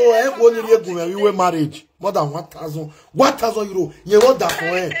 1,000 euro, we were married. More than 1,000 euro. You wrote that for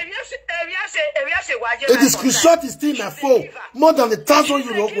him. The screenshot is still in my phone. More than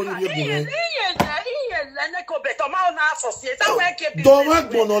 €1,000 when you get don't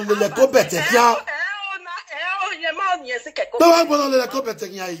work on all the copet. Don't work on all the copet.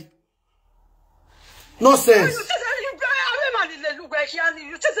 No sense.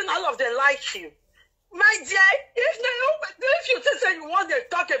 You just all of them like you. My dear, if you say you want to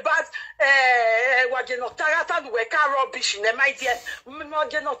talk about Wagenotata rubbish, my dear,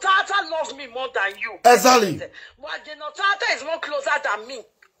 Wagenotata loves me more than you. Exactly. Wagenotata is more closer than me,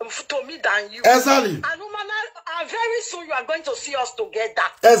 to me than you. Exactly. And very soon you are going to see us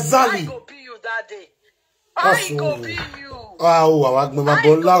together. Exactly. I go be you that day. I go be you. Oh, I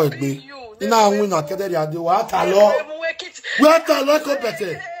go be you. Ina win na kede dia de wa ta lo. Wa ta lo ko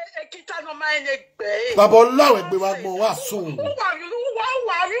bete. Baba Olá we gbe wa gbon wa sun.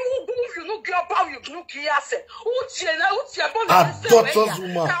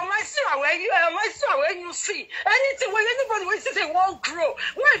 You see anything when anybody will say they won't grow.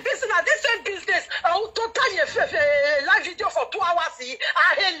 When business at this same business, total live video for 2 hours.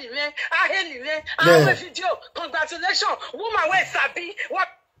 I video. Congratulations, woman where sabi what.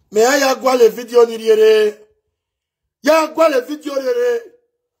 Me aya gwa le video ni rere. Ya gwa le video rere.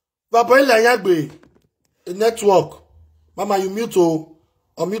 Baba ila yagbe. Network. Mama you mute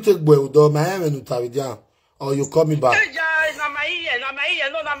or mute boy do my hand no or you call me back.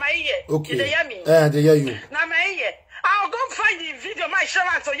 Okay. They hear me. They hear you. I'll go find the video my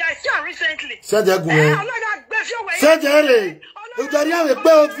insurance so I saw recently. Said they go. Said they. You don't have a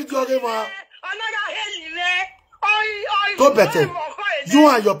bad video game. Go better. You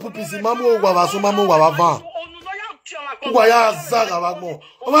and your puppies, Mamu Wawasu, Mamu Wawa. Waya Zaga Wagmo.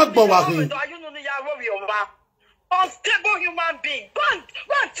 Unstable human being. Go and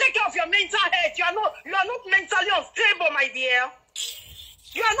take off your mental health. You are not mentally unstable, my dear.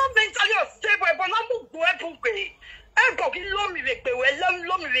 You are not mentally unstable, but I'm not going.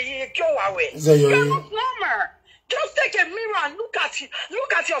 You are not normal. Just take a mirror and look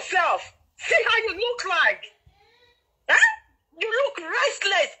at yourself. See how you look like. Huh? You look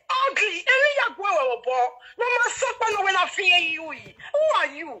restless, ugly. No when I fear you. Who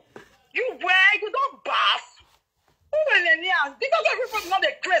are you? You don't bath. Who in the near? Because everybody's not a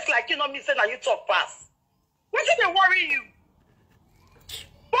dress like you know me saying that you talk fast. What did they worry you?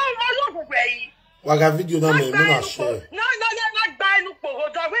 Waga video na me na share. No, not buy no pogo.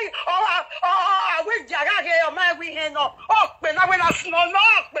 We jagage my we here no. When I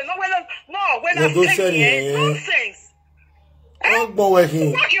nonsense.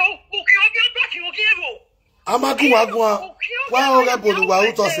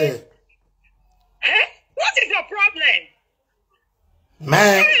 What is your problem?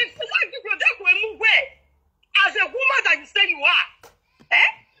 Man. As a woman that you say you are.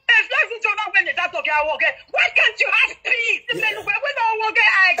 If life is not when that okay, why can't you have peace?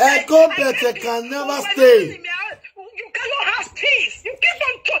 Better can never stay. You cannot have peace. You keep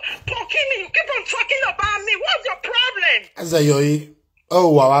on talking me. You keep on talking about me. What's your problem? Azayoi.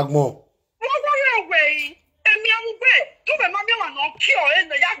 Oh, Wagmo.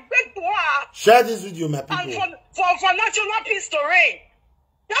 Share this video, my people. And for national peace to reign.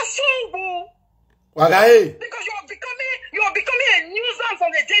 That's so good. Wagae. Because you're becoming a nuisance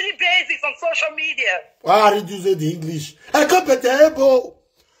on a daily basis on social media. Why are you using the English? I can't be terrible.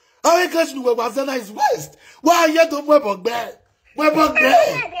 Our English is West. Why are you doing Webog Bear? Webog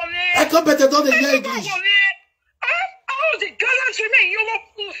Bear. I can't be terrible in English. All the gallantry men, you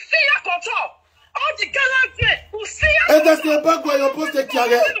will see a control. All the gallantry will see a and that's the back where you're supposed to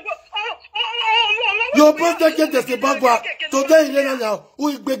carry. You're supposed to get the bagua. Today, now,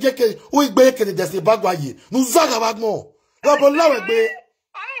 we break the bagua. Nous avons Rabolawe.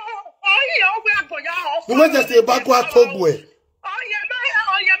 We went to the bagua Togwe.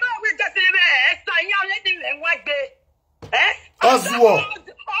 As well.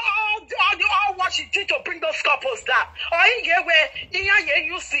 All what she did to bring those couples down.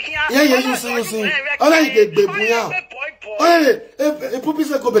 You see. I like the baby. I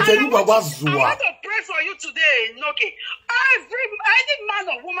want to pray for you today, Enogie. Any man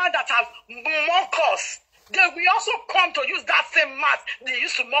or woman that has mocked us, they will also come to use that same mask they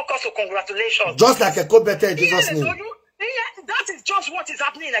used to mock us. So congratulations. Just like a co-better in Jesus' name. That is just what is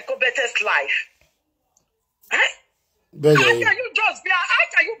happening in a co-better's life. How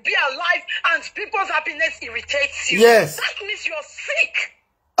can you be alive and people's happiness irritates you? Yes. That means you're sick.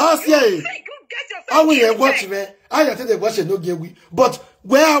 Sick. I will watch me. I attend the watch Enogie. But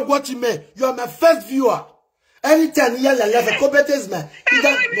where I watch me, you are my first viewer. Anytime you have a competence man, you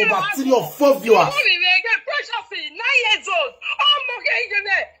got number 3 or 4 viewers. 9 years old. Oh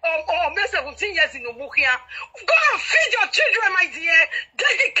 17 years in Umukia. Go and feed your children, my dear.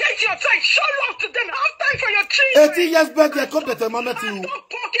 Dedicate your time. Show love to them. Have time for your children. 18 years back, they come better, mama to you. Stop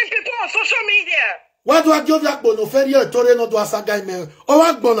poking people on social media. Why do I give that bono? Ferry Tore no do a saga man. Oh,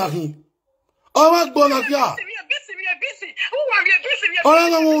 what bonahi? Oh, what bonahi? Oh, I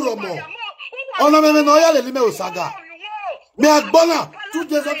don't know. Oh, no, no, no, I don't know. Saga. Me a bona. 2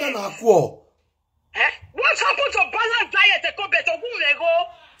 days after na quo. What happened to balanced diet? A couple of women ago.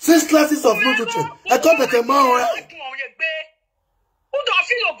 6 classes of nutrition. A couple of more.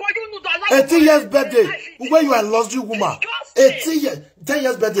 18 years birthday. Where you are lost you woman. 18 years. 10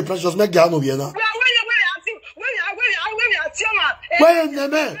 years birthday precious. Make Gano Vienna. Where in the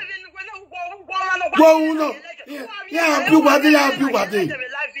man? Go no. Yeah, you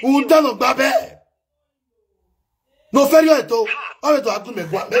who done babe? No fair at all. I will talk to me.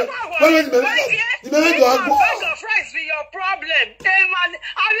 What? Your problem.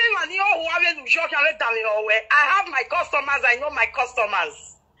 I have my customers. I know my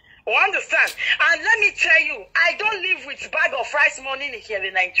customers. You understand? And let me tell you, I don't live with bag of rice money here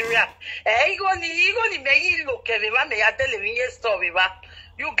in Nigeria.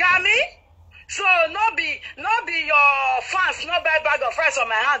 You got me? So not be your fans, not buy bag of rice on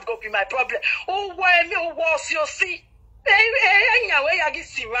my hand go be my problem. Oh, where me was you see?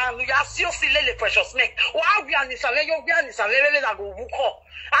 Precious make.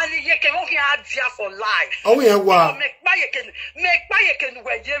 And you can only add for life. Oh, yeah, wow. Make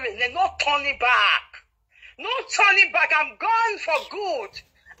no turning back. No turning back. I'm gone for good.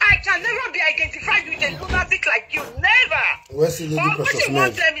 I can never be identified with a lunatic like you. Never. Where's the lady precious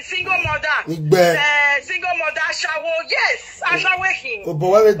man? Single mother. Single mother shower. Yes, I shower him. Oh,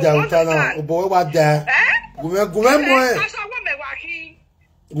 boy, we're down. Oh, boy, what there? I'm a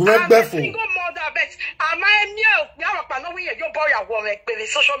single mother, but am I your boy at work with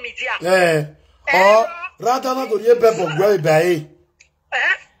social media? Oh, rather not to hear people very bad.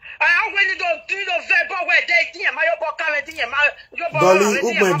 I already don't do the verbal where they think my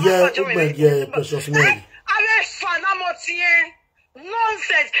precious man.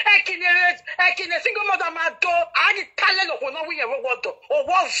 Nonsense. I can single mother my door. I need talent of no we ever want to or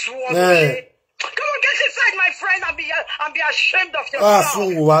what's wrong. Come on, get inside, my friend, and be ashamed of yourself. Ah, so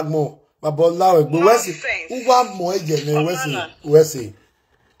what more? My boy, now, but where's it? Who want more again? Where's it?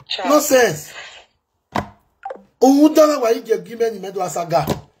 Nonsense. Who don't know why you give me the medal saga?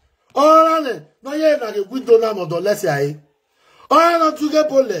 Oh, no, yeah, na the good donor, no, don't let's say. Oh, no, to get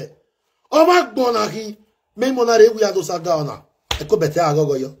pole. Oh, my bonaki. Me monare we are to saga ona. I could better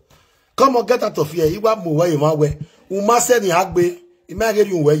go yo. Come on, get out of here. You want more way, my way. You must send the hagbe. Imagine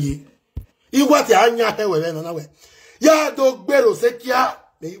you way. You want the anya here, no way. Ya dog bero sekia.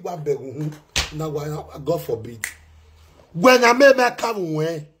 Me you want begu. Now, God forbid. When I made my come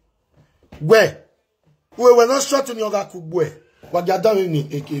where we were not shot in your kubwe. What you done in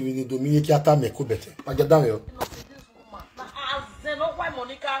the Dominic Yata me could better. What you done yo?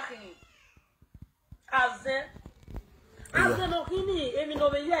 Azeno kini emi no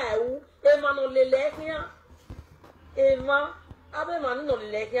me ya u ema no lele kia ema abe manu no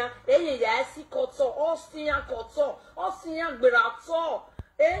lele kia eye ya si koto osia gbera to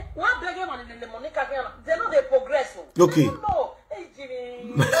wa bege manu lele monica kia they no dey progress okay no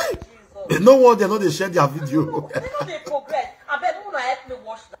Jesus no one they no dey share their video they no dey progress abeg who na help me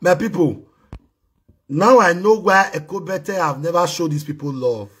watch that. My people, now I know why Ekobete have never showed these people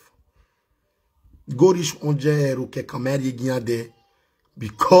love. Go reach €100 ke kameri giande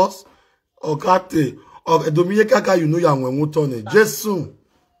because ogate of Dominica you know you are when turn Jesus.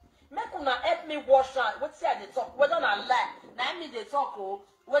 Make una help me wash out. What say they talk? Whether not lie, now me they talk oh.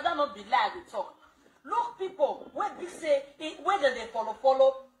 Whether not be lie they talk. Look people, when we say whether they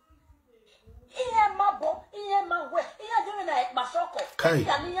follow. Iye mabo, iye mawe, iye doing like mashoko. Kai.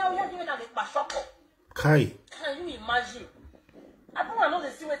 Iye doing like mashoko. Kai. Can you imagine? I don't know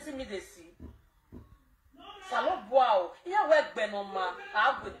they see what me they see.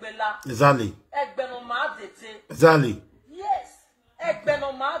 Exactly. Exactly. Yes.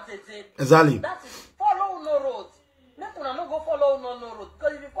 Exactly. That is follow no road. Make una no go follow no road.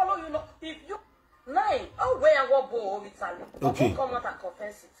 Because if you follow, you know, if you nine, oh where I go go Italy. Okay. Come out and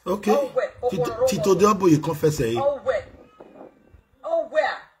confess it. Okay. Oh where? Tito Diabo, you confess it. Oh where? Oh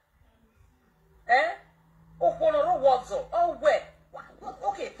where? Oh where?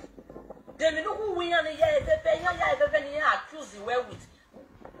 Okay. They know who we are. Accuse you well with.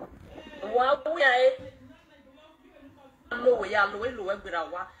 Wow, we are. No, we are low.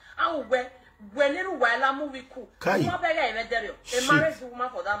 Where little while I'm moving cool. A marriage woman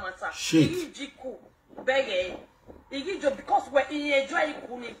for that matter. She cool. Beggar. Igijo because we enjoy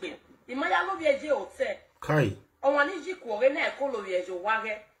ikunipe. Imaya lo vieje hotel. Kai. Owaniji ko re na e ko lo vieje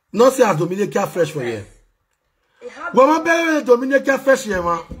wage. No say as Dominique fresh for you. Woman better Dominique fresh here,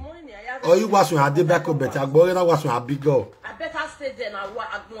 man. Or you was when I did back up better. I go na was when I big girl. I better stay there na wa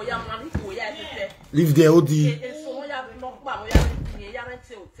agboya man ko ya tete. Live there OD. So ya no pa ya rent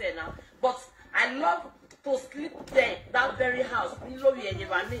hotel now. But I love to sleep there, that very house. Based on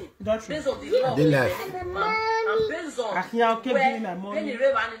the love, and based on when the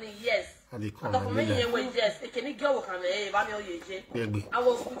river yes. I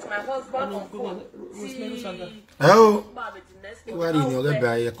was with my husband on phone. Oh, why didn't you get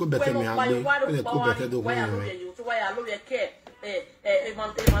by? You could better me. I could better do why I love your care.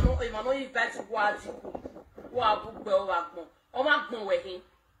 Emmanuel invite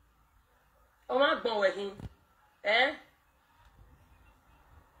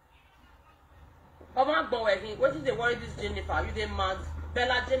what is the worry this Jennifer? You didn't mad.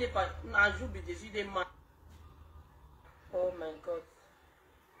 Bella Jennifer, now you be this, you didn't mad. Oh my God.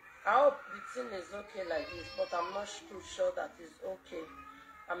 I hope the thing is okay like this, but I'm not too sure that it's okay.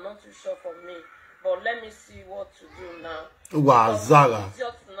 I'm not too sure for me. But let me see what to do now. Wow, Zara.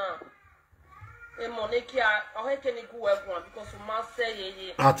 Just now. Because man say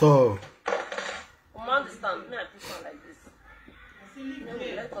at all. Man understand me and people like this.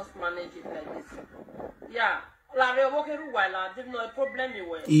 Maybe let us manage it like this. Yeah. La walking Wahala, there's no problem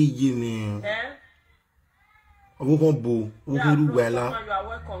anywhere. Eh? Wahala. You are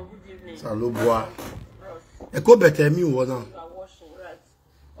welcome. Good evening. Salobwa. Eko better me You are washing, right?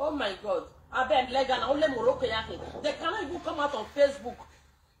 Oh my God. I bet Legan only Morocco yaki. They cannot even come out on Facebook.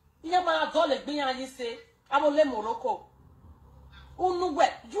 You say, I'm only Morocco. You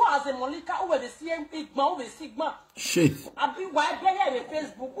as a Molika over the same Igma over Sigma. Shit. I be why player in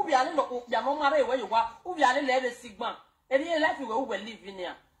Facebook, who be a little Yamamare where you are, who be a little Sigma. And you left you will live in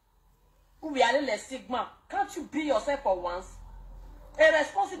here. Who be a little Sigma. Can't you be yourself for once? A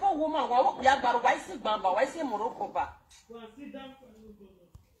responsible woman, why Sigma, but why say Morocco back?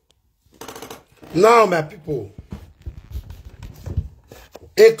 Now, my people.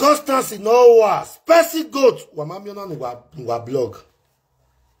 A constancy no was Percy goat wa blog.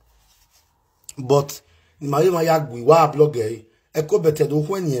 But Maria Yagui wa blog e ko bete do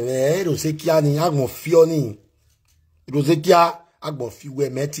when ye ro se kia ni agbon fio ni ro se kia agbon fi we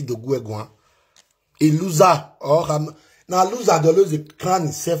meti do gu egun a loser or now loser dey always crown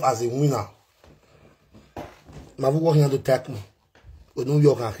himself as a winner. Mavu wo yan do take me we no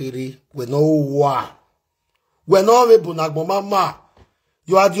yo kan kiri we no wa we no we bu na agbon mama.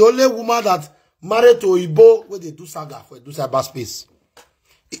 You are the only woman that married to Ibo where they do saga for do cyberspace.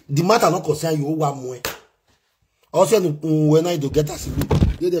 The matter not concern you one more. Also, when I do get us,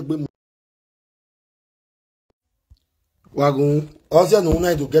 wagon. Also, no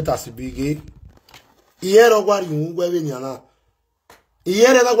one to get us big. Here, what you wearing yana.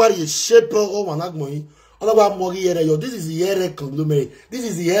 Here, what you shape or one agmoy. Other one here. This is the here conglomerate. This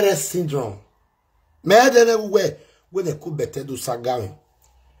is the here syndrome. Mad everywhere when they could better do saga.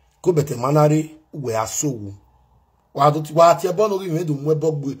 Ko bete manari we aso wa ti ebo no ri do mo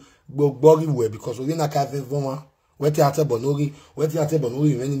gbogbo we because we na ka fe fun we ti ate bo no ri we ti ate bo no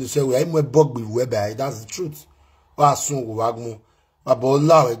ri ni se we mo gbogbo we by that's the truth wa sun wa gmu baba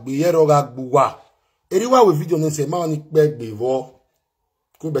ola we gbe yero ga gbu wa eri wa we video ni se ma ni pe gbe vo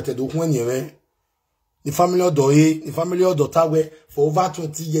ko bete do kun eniyan the family odo ta we for over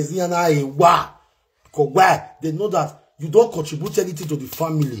 20 years na e wa ko gba they know that you don't contribute anything to the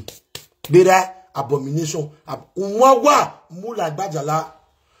family. Better abomination. Umwawa mula bajala.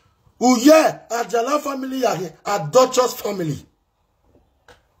 Uye ajala family yake a Duchess family.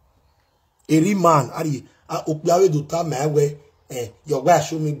 Every man ari a opiawe do ta mewe your wife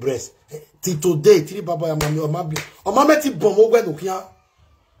show me breast. Till today, three baba ya mami o mabi. O mame ti bom ogwe no kian.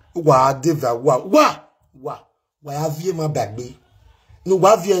 Wa deva wa ya vie ma bagbe. No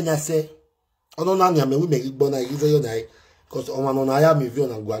wa vie na se ono na nya me we make gbona ize yo na cause o no na ya me vie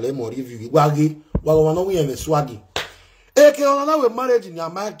na gwale mo review gwagi wa no we me swagi eke ono na we marriage ni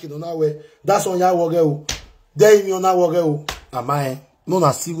amaki no na we that's on ya woge o dey mi ona woge o amae no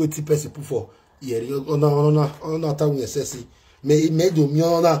na see wetin person put for here ona ta we sesi me do mi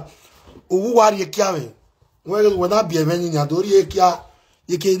ona owu wari eke ame we na bi eme ni adori eke a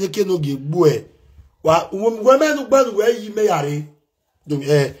eke ne ke no ge gbu e wa we menu gbanu we yi me yare do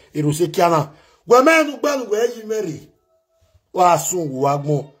erose kiana we menu gbanu we yi meri wa sun wa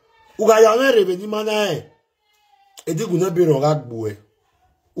gbon uga ya rebe ni mana edigun na be ro ga gbu e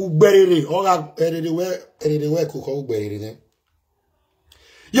ugberere o ga erere we ko ko ugberere ne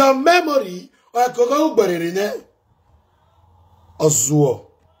your memory o ko ko ugberere ne Ozuo.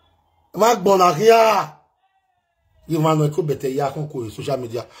 Magbona here. You man ko bete ya kon ko social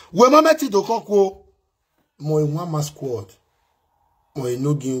media. We ma meti do kon ko mo one man squad. Mo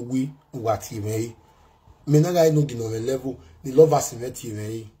Enogie we what me. Me na ga Enogie no level the lovers meti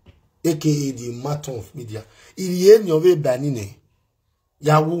me. AKA the matter of media. Il y a une yove banine.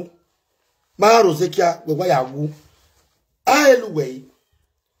 Yawu. Ma rosekia we wa yawu. Anyway.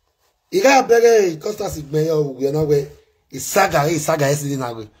 Iga bere Costa Sigmeyo we na we. Isaga esi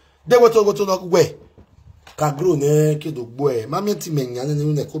na we. De we to go to no we. Ka grow ne ke do gbo e. Ma mi ti menya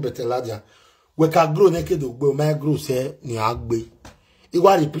ne ko beteladia. We ka grow ne ke do gbo ma grow se ni agbe.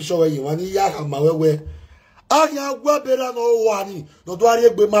 Iwa the picture we you want ya ka ma we. Anya gwa bere no wani. No do ari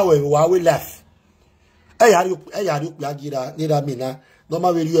egbe ma we laugh. E yari ya gira ni da mi na. No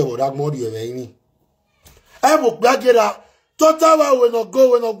ma we ri e wo da gmo ri e ni. E mo gba gira total wa we no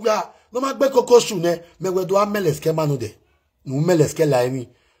go we no gba. No ma gbe koko su ne me we do ameleske manu de. No meleske la mi.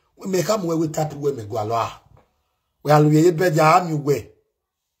 We make am we tap we me go alo. We alu ye be ja mi we.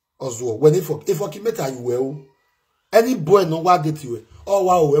 Ozo when if kimeta you we. Any boy no wa date you. O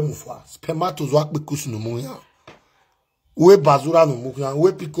wa o we mu fa. Spermatozo akpe kusu no mu ya. We bazura no mu ya.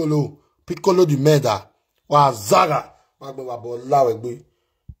 We piccolo di meda. Wa zaga. Wa gbe wa bo la we gbe.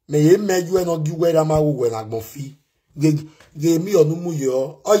 Me ye meju Enogie we da ma wo we na gbon fi. Ge mi onu mu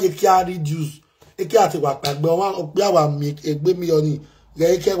yo. O ye ki a reduce. E ki ati wa pagbe o wa pe awa mi egbe mi oni.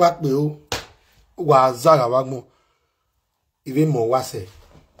 Ge ke wa pe o. Wa zaga wa gbon. Even more wa se.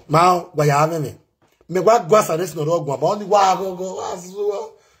 Ma wa ya me wa gwa sa des no do gwa ba oni wa go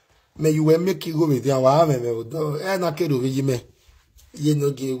aso. Me you we make you go with ya wa me do. E na ke do wi me. Ye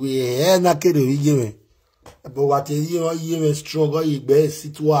no ge we e na ke do wi me. But what you me struggle you be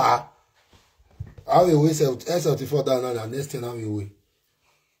sitwa. I will wait S74 down and next thing I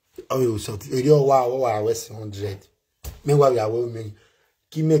will sell it. You wow, West 100. Meanwhile, we are well me.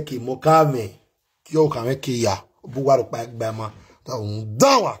 Kimeki, Mokame, Kyo Kameki ya, Buwaru Bama,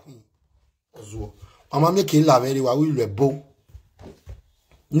 Dawa. Mama make it la very well, we will bow.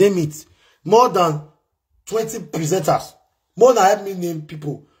 Name it. More than 20 presenters. More than help me name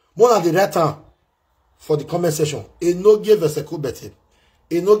people. More than the right time for the comment section. Enogie versus Kubete.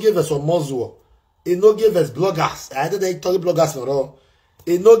 Enogie versus Mozuo. Enogie versus bloggers. I didn't talk bloggers at all.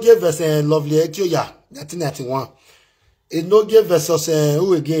 Enogie versus Lovely Etioya, 1991. Enogie versus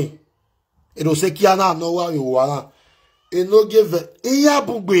who again? It was a Kiana, no one you wanna. Enogie versus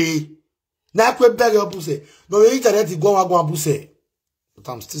Iyabugbe. Na kwe beg your pussy. No, internet go on pussy. But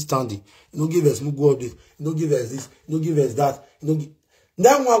I'm still standing. Enogie versus Mugo this. Enogie versus this. Enogie versus that. Enogie.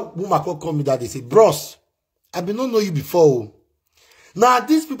 Then one woman call me that they say, bros, I been not know you before. Now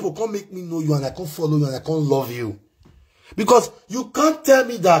these people can't make me know you and I can't follow you and I can't love you. Because you can't tell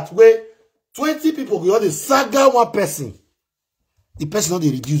me that way 20 people will only saga one person. The person not they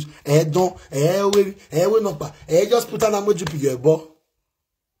reduce. Just put an emoji to your boy.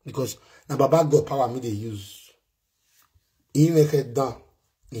 Because now Baba got power me they use. He make it down.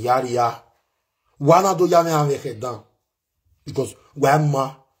 Yari. One do ya make it down. Because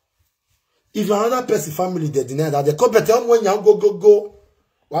ma. If another person family they deny that they come better when you go.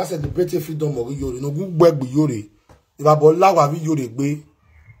 Why celebrate freedom of Yori? No good work with Yori. If I bought law with Yori be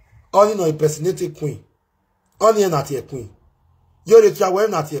only no impersonated queen. Only not a queen. Yori try when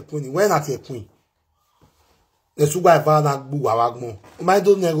not a queen. When not a queen. The sugar vana boo awagmo. My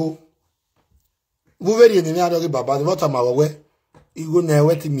don't nego. Vous verrez les meilleurs baba de votre mawe. Il go na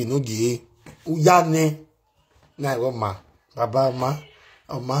weti mi no gie. Uyane na ma. Baba ma.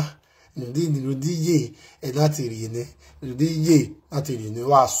 Oma. Ndi ye e lati ri ne. Ndi ye lati ri ne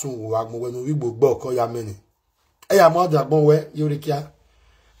wa sun wa gbo we no wi gbogbo ko ya meni. E ya mo dagbon we Yori kia.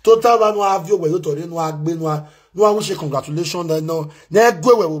 Total ba no avio we to re no agbe no we say congratulations no. Na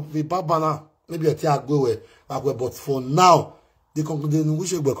go we be baba na. Maybe a tia go we. But for now, they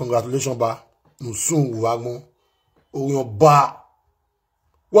wish you congratulations ba. No soon wa gbo. O yan ba.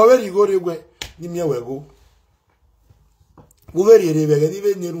 Wa we you go re we ni mi e we go. Wo ve re be ni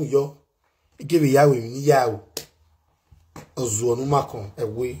be ni run yo. Give yawo ni yawo. Ozo nu makon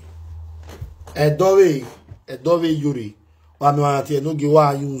ewe. Edowe Yori. Wa mi wa ti Enogie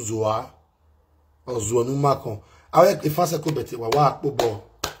wa yuzo a. Ozo nu makon. Awe ifase ko bete wa apobo.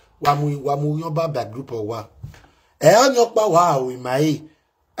 Wa mu yan ba group of wa. Onyo pa wa o mai.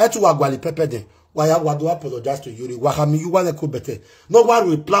 Etu wa gwali pepe den. Wa ya wa do apologize to Yori. Wa kami you wa ko bete. No wa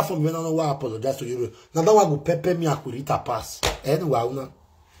we platform we no wa apologize to Yori. Na da wa go pepe mi akurita pass. Wa una.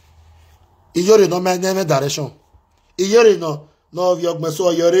 Yori no me direction. Yori no of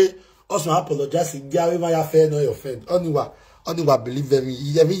so Yori also apologize. Gawe ma ya fair no your friend. Only wa believe me.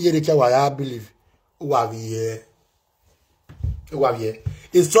 Every Yori ka wa ya believe. Wa we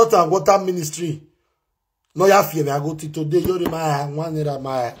It's salt and water ministry. No ya fear me I go to today you my one era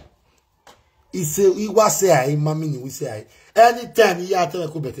my he say he was say I mama ni we say anytime ya tell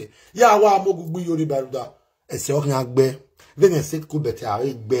ko bete ya wa mo gugu yori baruda e se okan agbe then say ko bete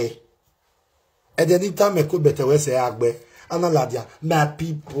agbe and then anytime ko bete we say agbe analadia my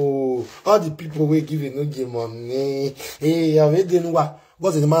people all the people we give Enogie money eh ya we dey nwa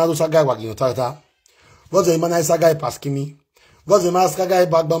but the man do saga wa gin tata but the man saga paskimi what's the master guy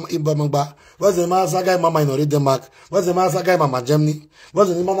bagbam ibamagba what's the master guy mama in Denmark what's the master guy mama Germany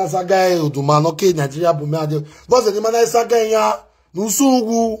what's the master guy Uduma okay Nigeria bumade what's the master guy ya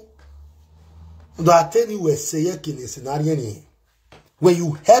nusugu do I tell you we say kini scenario ni when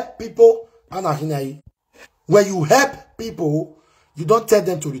you help people when you help people you don't tell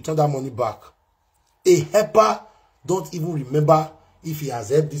them to return that money back. A helper don't even remember if he has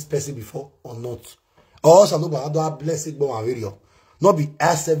helped this person before or not. Also, no blessed video. Not be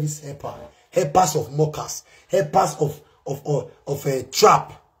air service helper, helpers of mockers, helpers of a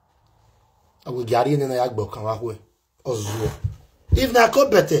trap. I will get in and I go if na go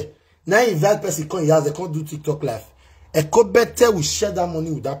better, now invite person come here, they can't do TikTok live. A go better will share that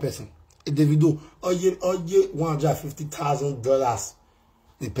money with that person. A video, oh yeah, $150,000.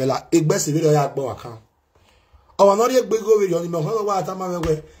 The pela, a best video I go account. Oh, not yet big over on him. What I'm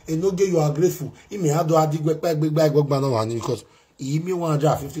aware, Enogie, you are grateful. He may have to add the big bag of money because he me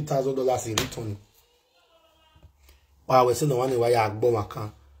 $150,000 in return. Wow, we send the one why I go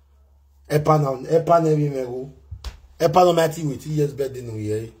account. Epan every mego. Epan Matty with 2 years birthday no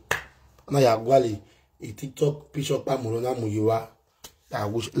year. Now ya gwali a TikTok picture pa Morona Muyiwa. I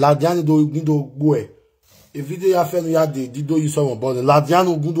wish Ladian do go. A video ya fe no ya de do you some about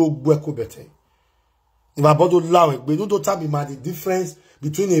Ladian do go ko better. If I bought loud, but you don't tell me the difference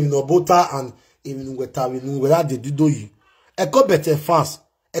between him no butter and him without the do you. A co better fans,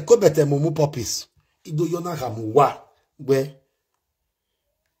 a co better momo puppies. It do you not have wa where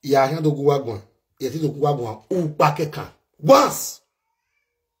ya hand go wagon, yet it go wagon, pakeka. Once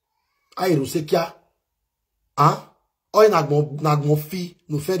I rusekia, or nagmo fee,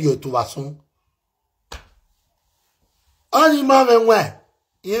 no ferry to wason. Only mamma where,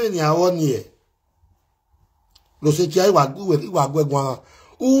 even ya 1 year. Lo se kia iwa gwe gwana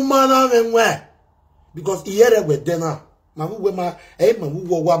umana menwe because iyere we dena ma we ma ma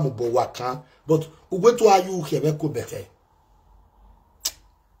wo wa mo bo wa kan but ugwe to ayu hebe ko bete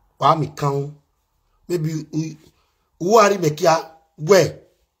wa mi kan maybe uwari mekia we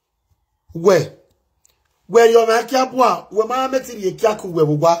yo ma kia bua we ma metiri e kia ko we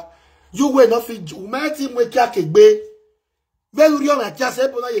bua you we no fi u ma ti mo kia kegbe we uri o ma kia se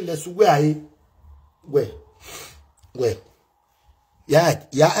bo na ye lesu we aye we ya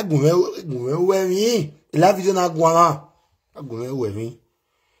agunwe mi la video na gwana agunwe mi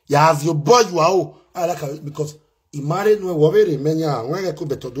ya as your boy you are I like because he married no wo very many when ko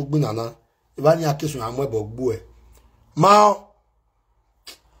beto do gbina na e ba ni akesun amo ebo gbo e ma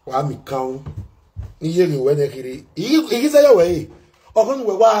wa mi kan ni yeri we ne kiri igi say yo we okun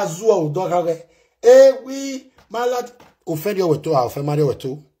we wa azu o do ka we wi malad o fe yo we to a o fe mari we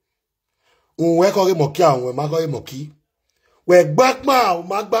to we ko re moki awon ma ko re moki we gbakma o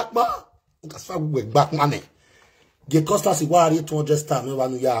ma gbakma nka we gbakma ne ge costa si wa ri 200 star me wa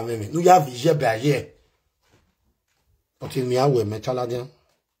nu ya me nu ya vije ba ye but in me awe me chaladian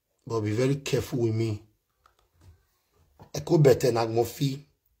but be very careful with me e ko bete na gmo fi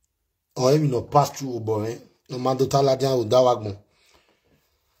or even no pass through boy no man do taladian o da wa gmo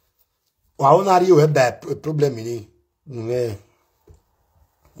wa ona ri we ba problem ni no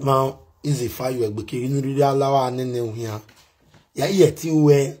now easy for you egbe kiri ni ri alawa nene ohia ya iye ti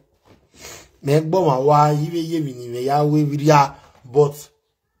we me gbo ma wa yiwe yewi ni me ya we wiria but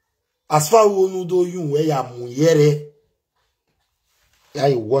as far we no do you we ya mu yere ya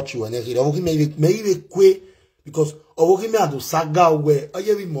you watch you and everything owo me iwe kwe because owo ki me ado saga we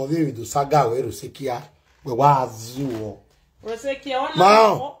oye wi mo we do saga we ro sekia we wa azu o sekia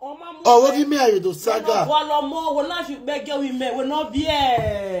ona oh, what do you mean you saga? Well, more will not you beg you me will not be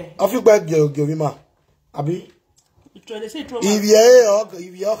a. Of you beg you, give him a. Abi? If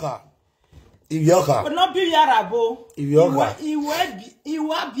you will not be Arabo. If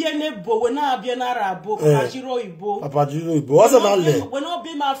you are bien a bow, when I be an Arabo, Pajiro Ibo. Pajiro Ibo. What's about it? Will not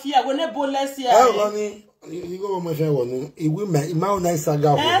be mafia, when a bow less here. You go my friend one. It will make my nice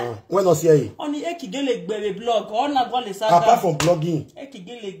saga. When I say only Ekigele baby blog or not one saga. Apart from blogging,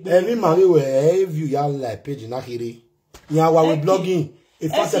 Ekigele every man we view ya like page na hiri. Ya wa we blogging.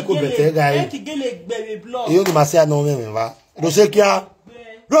 If I say ko bete guy. Ekigele baby blog. You no ma say no me va. Rosekia.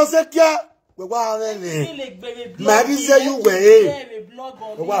 We wa me. Maybe say you were.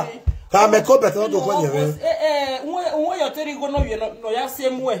 Ka me ko better do ko nyere. Won yo teri go no ya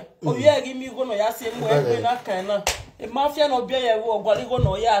semu e. O ye gi mi go no ya semu e na kan na. E mafia no bia ye wo gwali go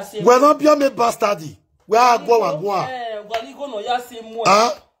no ya semu. We no bia me bastardi. We agbo wa go a. Gwali go no ya semu e.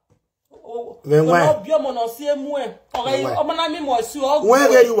 Ah. We no bia mo no semu e. O ma na mi mo su o. We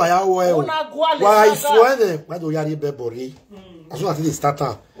get you wa ya wo e. Wa iso e we do ya ri be bori. Aso ati dey start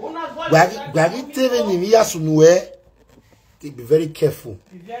am. Gwali teve ni ya sunu e. Be very careful.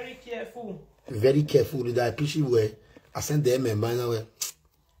 Be very careful. Be very careful with that pushy way. I send them and by now.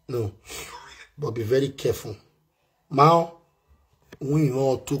 No. But be very careful. Now, we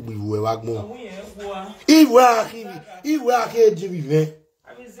want to be where I go. If we are here, if we are here, Jimmy.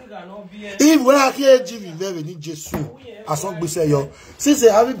 If we are here, Jimmy, we need Jesus. As long as you since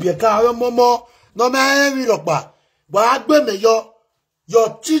I have be a car, Momo, no matter every look back. But your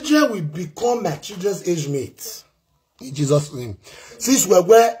children will become my children's age mates. In Jesus' name. Since we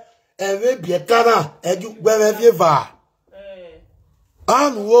were every be a car, and you were every va.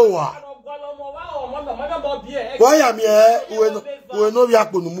 And woa. Why am here? We know we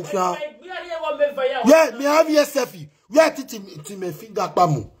are going to move now. Yeah, me have here selfie. We are teaching me finger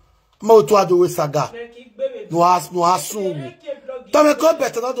pamu. Mo to ado we saga. No asu. Tame ko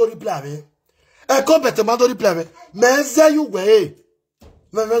better not do reply me. E ko better ma do reply me. Me say you we.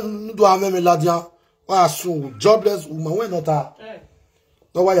 Me do am me ladian. Wa asu jobless woman we not a.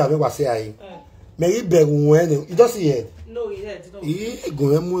 No why you say ai. Me he beg when you just see it. No, he had. No. He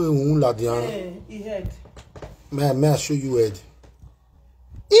go emu ladian. He had. May I show you head?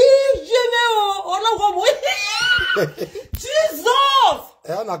 Jesus!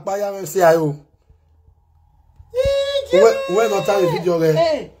 Eh, na pa ya me say ayo. When not a video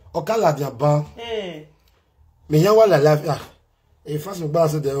there. O kan la dian ban. Me yan wa la life ah. E fast me ba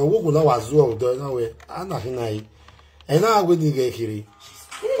se de wo ko na wa zo o do na we. Ana hina yi. E na go ni ge kiri.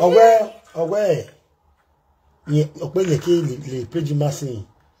 Owe. Ye ope le ke le page machine.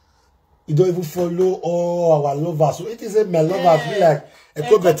 You don't even follow all our lovers. So it is a my lovers be like a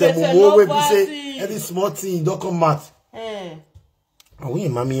go better more we say any small thing don't come out. We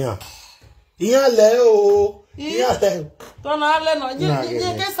mami ya. Iya le o. Iya le. Don't le no.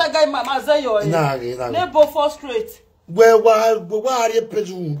 You get saga mama say yo. Na. Nebo frustrate. Where are you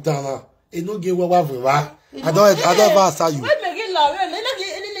page dana? Enogie we wa va. I don't answer you. Me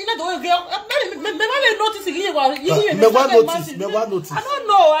one notice. I don't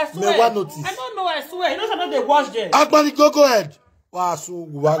know, I swear. Me one notice. I don't know, I swear. You know sometimes they wash them. Agbani go ahead. Wa so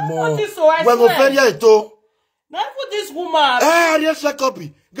wa mo. When no feria eto. Now for this woman. Eh, real check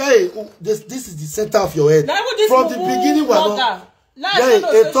copy. Guy, this is the center of your head. From the beginning we no. Guy,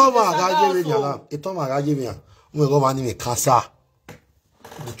 eto ma ga give me na. Eto ma ga give me. We go man me cancer.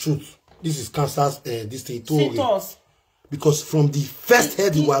 The truth. This is cancer's this thing too. Because from the first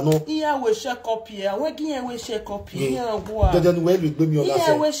head you were no. Here we check up here. We give we check up here. Then when we gbe mi ola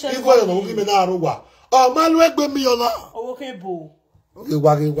say. If we no give me na arowa. Oh man we gbe mi ola. Okay bo. Okay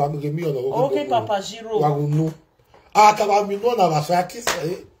wa give me ola. Okay Papa Giro. Wa no. Ah ka wa mi no na wa so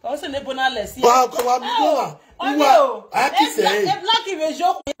akise. O se ne bona lesi. Wa ka wa mi no na. Wa akise. E black we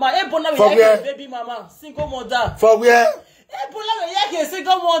joke. Ma e bona we baby mama, single mother. For where? E bona we yake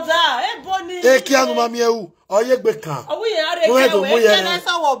single mother. E boni. E ki anu mami ewu. Oye gbe kan. We are na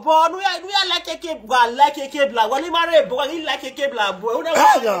sa wo born. We are like keke bla, like keke bla. When you marry boy, you like keke bla boy. We don't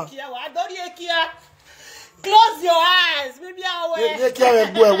kia. Close your eyes. Maybe away. E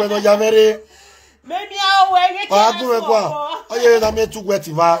kia boy when no ya mere. Maybe away. Agun e kwa. Oye na me tu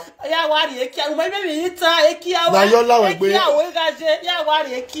weti va. Ya wari e kia. Maybe ita e kia. Na yo la we gbe. Ya we gaje. Ya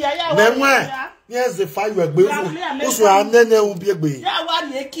wari e kia. Ya wari. Me yes the five we gbe. Usu anene un bi egbe. Ya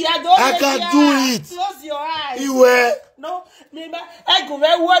wari e kia. I can do it. Close your eyes. Iwe. No, me ma egu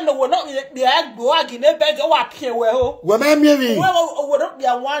we no wo no be agbo agine be go wa pie we ho. We ma mi mi. We wo no be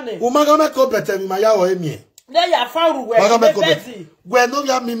wane. Wo ma ga me ko better mi ma ya wo emi. Na ya faru we. We no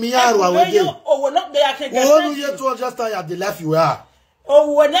ya mi mi ya ro we dey. O wo no be akeke. Wo no ye to understand ya the life you are.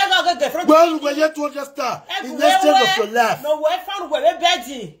 O wo na ga girlfriend. Well, we ye to understand in the stage of your life. No we faru we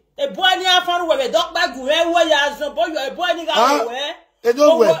beji. E bo ani afaru we dok ba gu we ya zo bo yo e bo ani ga we.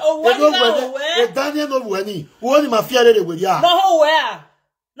 Daniel no wani. Who ma fear the way ya. No where.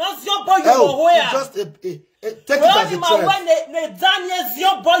 Not your boy you are here. Just take it as a trend. When the Daniel's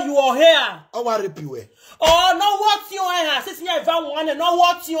your boy you are here. I want to repeat. Oh, no what you are. Since you have one and no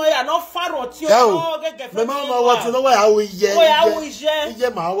what you are. No far what you are. My mama wants to know where I will ye. Where I will ye.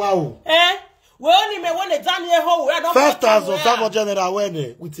 My wow. Eh? We only may want the Daniel ho. 5,000 general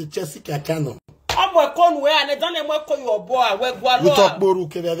when with the Jessica Cannon. I'm a conway and I don't know call your boy. We talk boru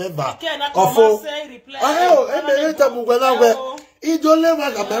kebeva. Ofo. Oh, tell me when I wear. He don't let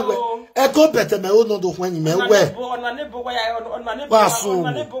me go. I go better me o no do when you me wear.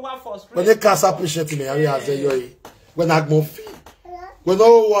 When they can't appreciate me, I say yo. When I go fee. When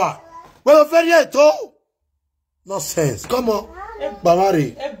no what? Well, very to. No sense. Come on.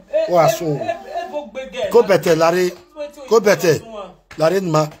 Bamari. Wasu. Go better, Larry. Go better. Larry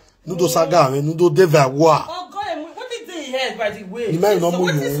ma. Nudo saga, nudo deva wa. Oh God, what did they head by the way? So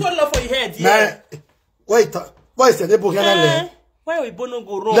what is so love for your head? Yeah. Wait, why is the book here? Why we bono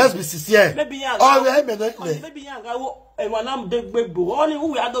go wrong? Let's be sincere. Maybe young. Oh, we maybe young. I want am deg bebo. Only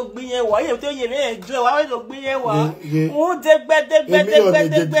who we are dog be here. Why you tell you enjoy? Why dog be here? Why? Oh, deg.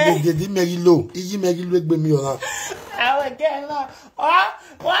 They make low. He make you look me on. I will get now.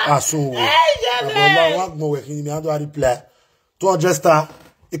 What? So. Hey, one more working. Me, I do reply. 200 star.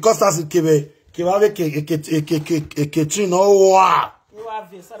 It cost us kebe avec que no wa. You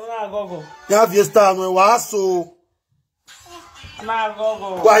have this, I don't go. You have this time we so. Na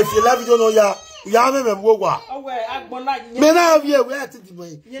go. Why if you love you don't know ya me wo wa. Oh we agbona. Me na have here where to the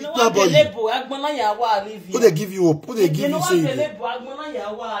boy. You know what label agbona ya wa live here. Who they give you hope? Who they give you say? You know what label agbona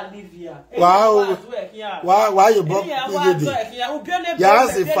ya wa live here. Wow. Why you broke the day? Ya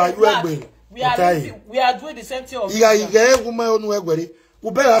say for you egbe. We are doing the same thing of. Yeah, woman on egbe.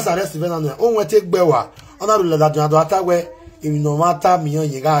 Ube as arrest even on o won take gbewa ona rule that do atawe if no matter me on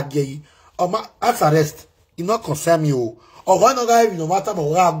yin ga age yi o ma as arrest e no concern me o one no guy no matter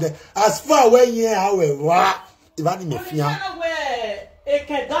mo ga there as far away yin how we wa even me fia e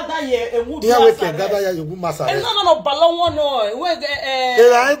ke dada ye ewu ya we ke dada ya you must arrest no balon one no we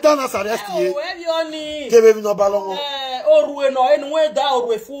I don't as arrest ye ke be no balon oruwe no enu we da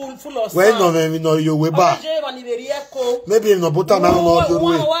oruwe full of we no you we ba maybe no buta na no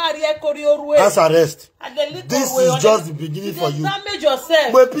oruwe as arrest this is just the beginning for you damage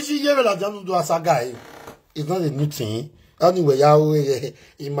yourself but pishi ye la jam do as a guy it's not a new thing anyway ya we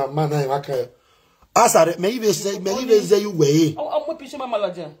in my man na maka as arrest me even say you we o pishi mama la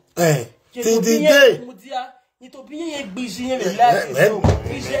jan till the day ni to bi ye gbiji ye me life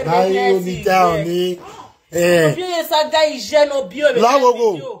na you ni down ni Mama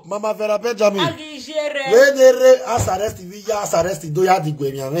Vera Benjamin. When they as arrest as arrest do ya di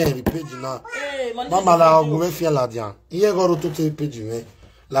gwe mi ame page na. Mama la go we fia la dia. Iye go to te page me.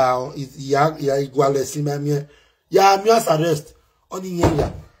 La ya igual si me mi. Ya mi as arrest on yen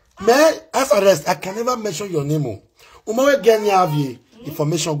ya. Me as arrest I can never mention your name o. O mo we gen ya vie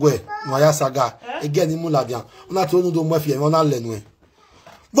information go e. No ya saga. E gen mu la dia. Ona to no do mo fia ona lenu e.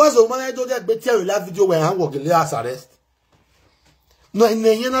 Boys o man I do get better la video when I work as arrest. No in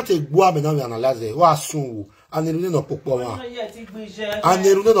the not a gua me na we analyze wa sun and the no popo wa. And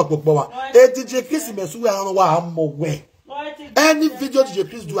the no popo wa. E DJ Chris me su we an wa ammo we. Any video DJ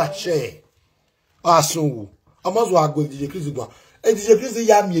Chris do a share. Wa sun. Amos wa go DJ Chris go. E DJ Chris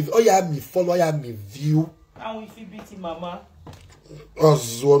ya me follow ya me view. And we fit beat mama.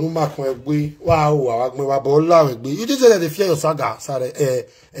 Ozo no ma kon egbe wa wa gbon wa bo la egbe you just say they fear your saga sare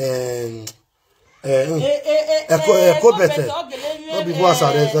ko better no be what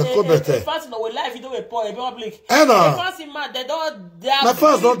sare ko better fast no we live video report public my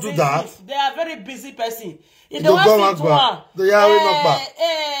fans don't do that they are very busy person if they want to do they are not back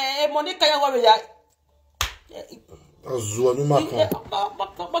Monica ya wa ya Ozo no ma kon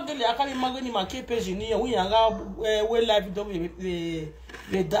bagele akari magani ma ke page ni we yanga we live video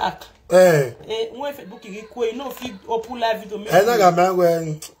we dark when Facebook is equal, no fit open live video. I know that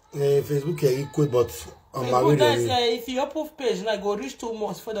when Facebook is equal, but on my video. If you open page, like go reach 2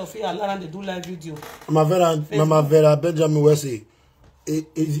 months for the free and they do live video. Mama Vera Benjamin will say a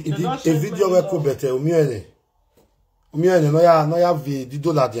video will go better. Umiene no ya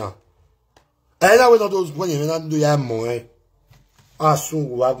video la dia. I know when those when you do ya mo asun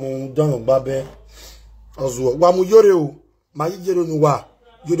wa mo don gba be ozo wa mu yore o ma yijero nu wa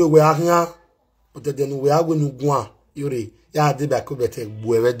yore we ahia otede nu we agwe nu gun a yore ya de ba ko bete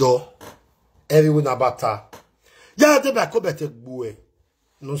gbu ewe do everyone abata ya de ba ko bete gbu e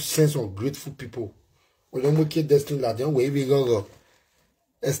no sense of grateful people we don't make destiny la dem we be go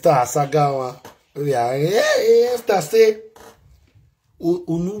esta saga wa we are esta say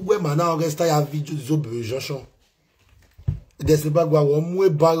unu we mana esta ya video zo bejonchon desi bagwa wo mu e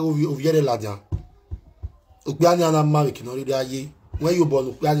ba oviere la dia Ogbani ana mari kino ri aye when you born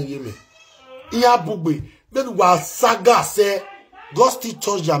Ogbani ye me iya bugbe then wa saga say God still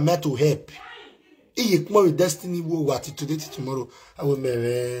touch your man to help iye kuma with destiny wo what today tomorrow I will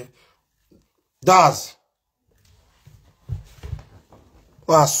me das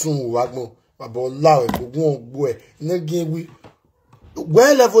wa sun wa gbon About loud, but won't boy. Enogie we.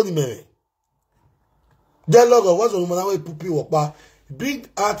 Where level the man? That logo was on when I poopy walk. Bring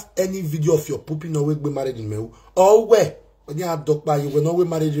out any video of your pooping away be married in me. Or where? When you have dog by you will not be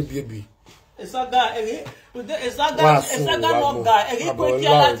married in baby. It's a guy. It's a guy. It's a guy. It's a guy.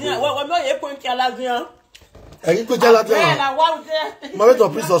 My to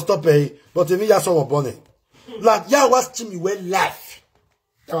please stop it. But if you have someone born like yeah, was Jimmy will laugh.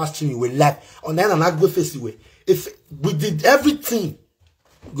 That was Jimmy will laugh. On then and I go face away. If we did everything,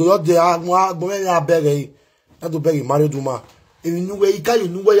 go out there, I beg to beg married woman. If you know where you can, you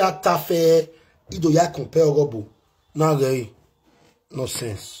know where you are tough. You do ya compare robo. Now no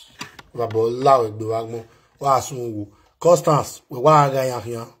sense. Rabo loud do agmo. Wa Constance, we wa guy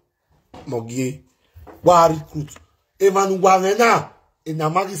here. Mogie. Wa recruit. Even now, in a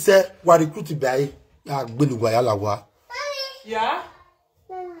magi say, wa recruit by ya gbelugwa ya lawa. Yeah?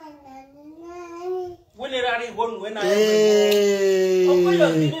 When I give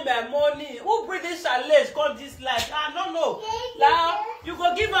me my money. Who bring this challenge? Call this life. I don't know. Now, you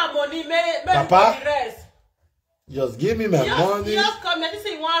go give my money, Papa, the rest. Just give me my money. You just come and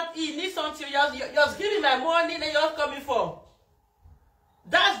say you need something. Just give me my money, then you're coming for.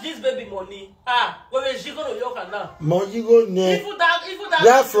 That's this baby money. Where is she going to York now? Money go ne. If that.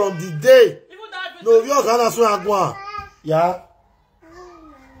 Yeah, from the day. No, York and so agwa. Yeah.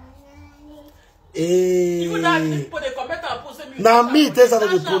 Now me takes out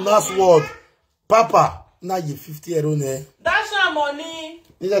of the pronounce word. Papa, now you 50 euro ne. That's our money.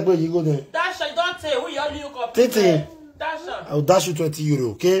 Is that where you go there? Dash, don't say who you look up. Titi, Dash. I'll dash you 20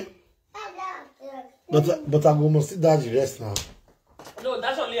 euro, okay? But I'm going to still dash the rest now. No,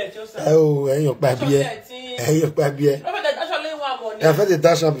 that's only a choice. Oh, and your baby. And your baby. That's only one money. I've had the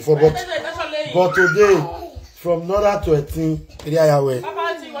dash before, but today, from Nora to 18, Papa,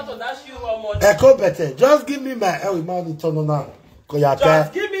 you want to dash you one money? Echo better. Just give me my turn now.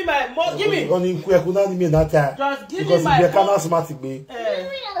 Just give me my money. Give me. Just give me my money.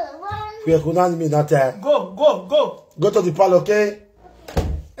 Go to the pal, okay?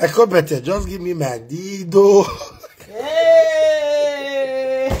 Echo better. Just give me my dido.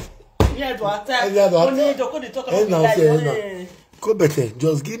 Go better.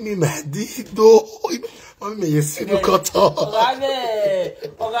 Just give me my dido. Me see the cut off.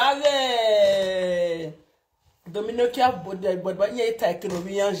 But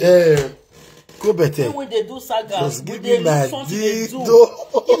yeah, go better. When they do saga, just give me my dido.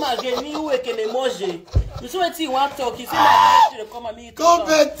 Imagine you can emoji. You see what you want to talk. You see my come and me. Go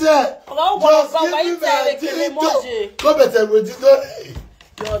better. Just give me my dido. Go better with dido.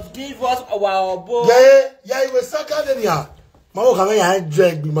 Just give us our boy. Yeah, you were saga then ya. Mama come here and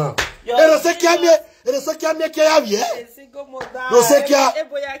drag me man. Just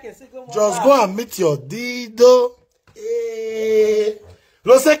go and meet your dido.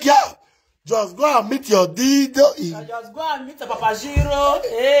 Just go and meet your dido. Just go and meet the Papa Giro.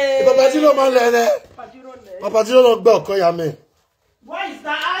 Papa Giro man lene. Papa Giro no gbe oko ya me. Why is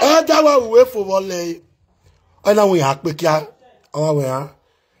that? That one we wait for one lay. I know we hack pe kia. Our way, huh?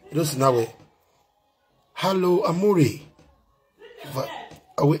 You don't see now way. Hello, Amuri.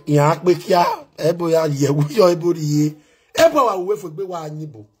 Ya pe kia. Ebo ya ye wo yo ebo ri. Ebo wa we for gbe wa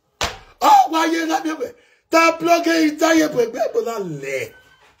nibo. Oh, wa ye na be. Ta plug e taye pe gbe na le.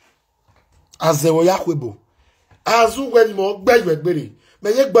 Azewo ya kwebo. Azu we ni mo gbegbere.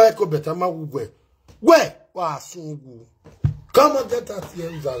 Me ye gba eko beta ma wu gwe. Gwe wa sun wu. Come on get that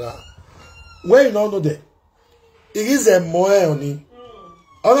here Zara. Where you know there. It is a moe oni.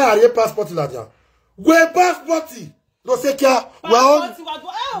 Ona ari passport la dia. Gwe passport. No se kia.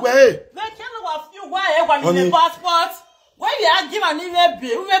 Where? Why everyone in the passport? Why you are giving an email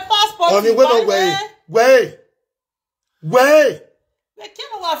bill? We passport. Only wait. They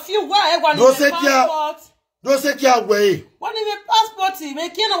can't have few why everyone in the passport. No se kia way. What is the passport? They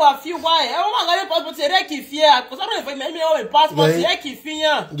can't have few why. I want to get passport. They reki fear. Because I don't know if I make a passport. They reki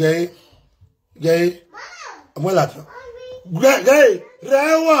fear. Gay. I'm well at. Gay.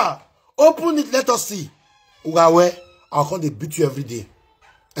 Rewa. Open it. Let us see. Ugawe. I'll call they beat you every day.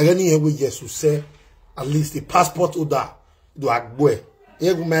 And then here we yes, who say at least a passport order do agboe.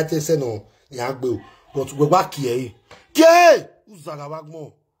 Here we might say no, yagbo. But we work here. Ke uzaga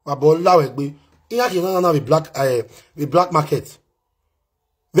wagmo. Wabola wegbe. Here you know now the black market.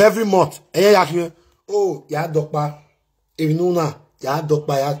 Every month. Here you oh ya dokpa. If you know na ya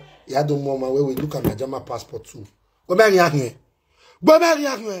dokpa ya do mama where we look at my German passport too. Go back here. Go back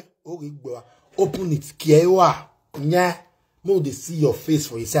here. Oh we go open it. Kiewa. Nya. Mo they see your face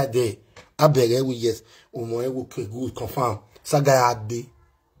for inside there. I beg you yes. Omo e will good confirm. Saga ade.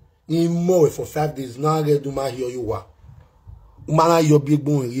 In more for 5 days. Now I do my hear you wa. Umana your big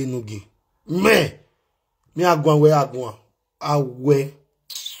bone Enogie. Me I go where I go.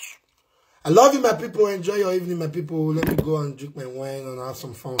 I love you, my people. Enjoy your evening, my people. Let me go and drink my wine and have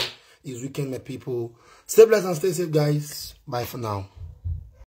some fun. It's weekend, my people. Stay blessed and stay safe, guys. Bye for now.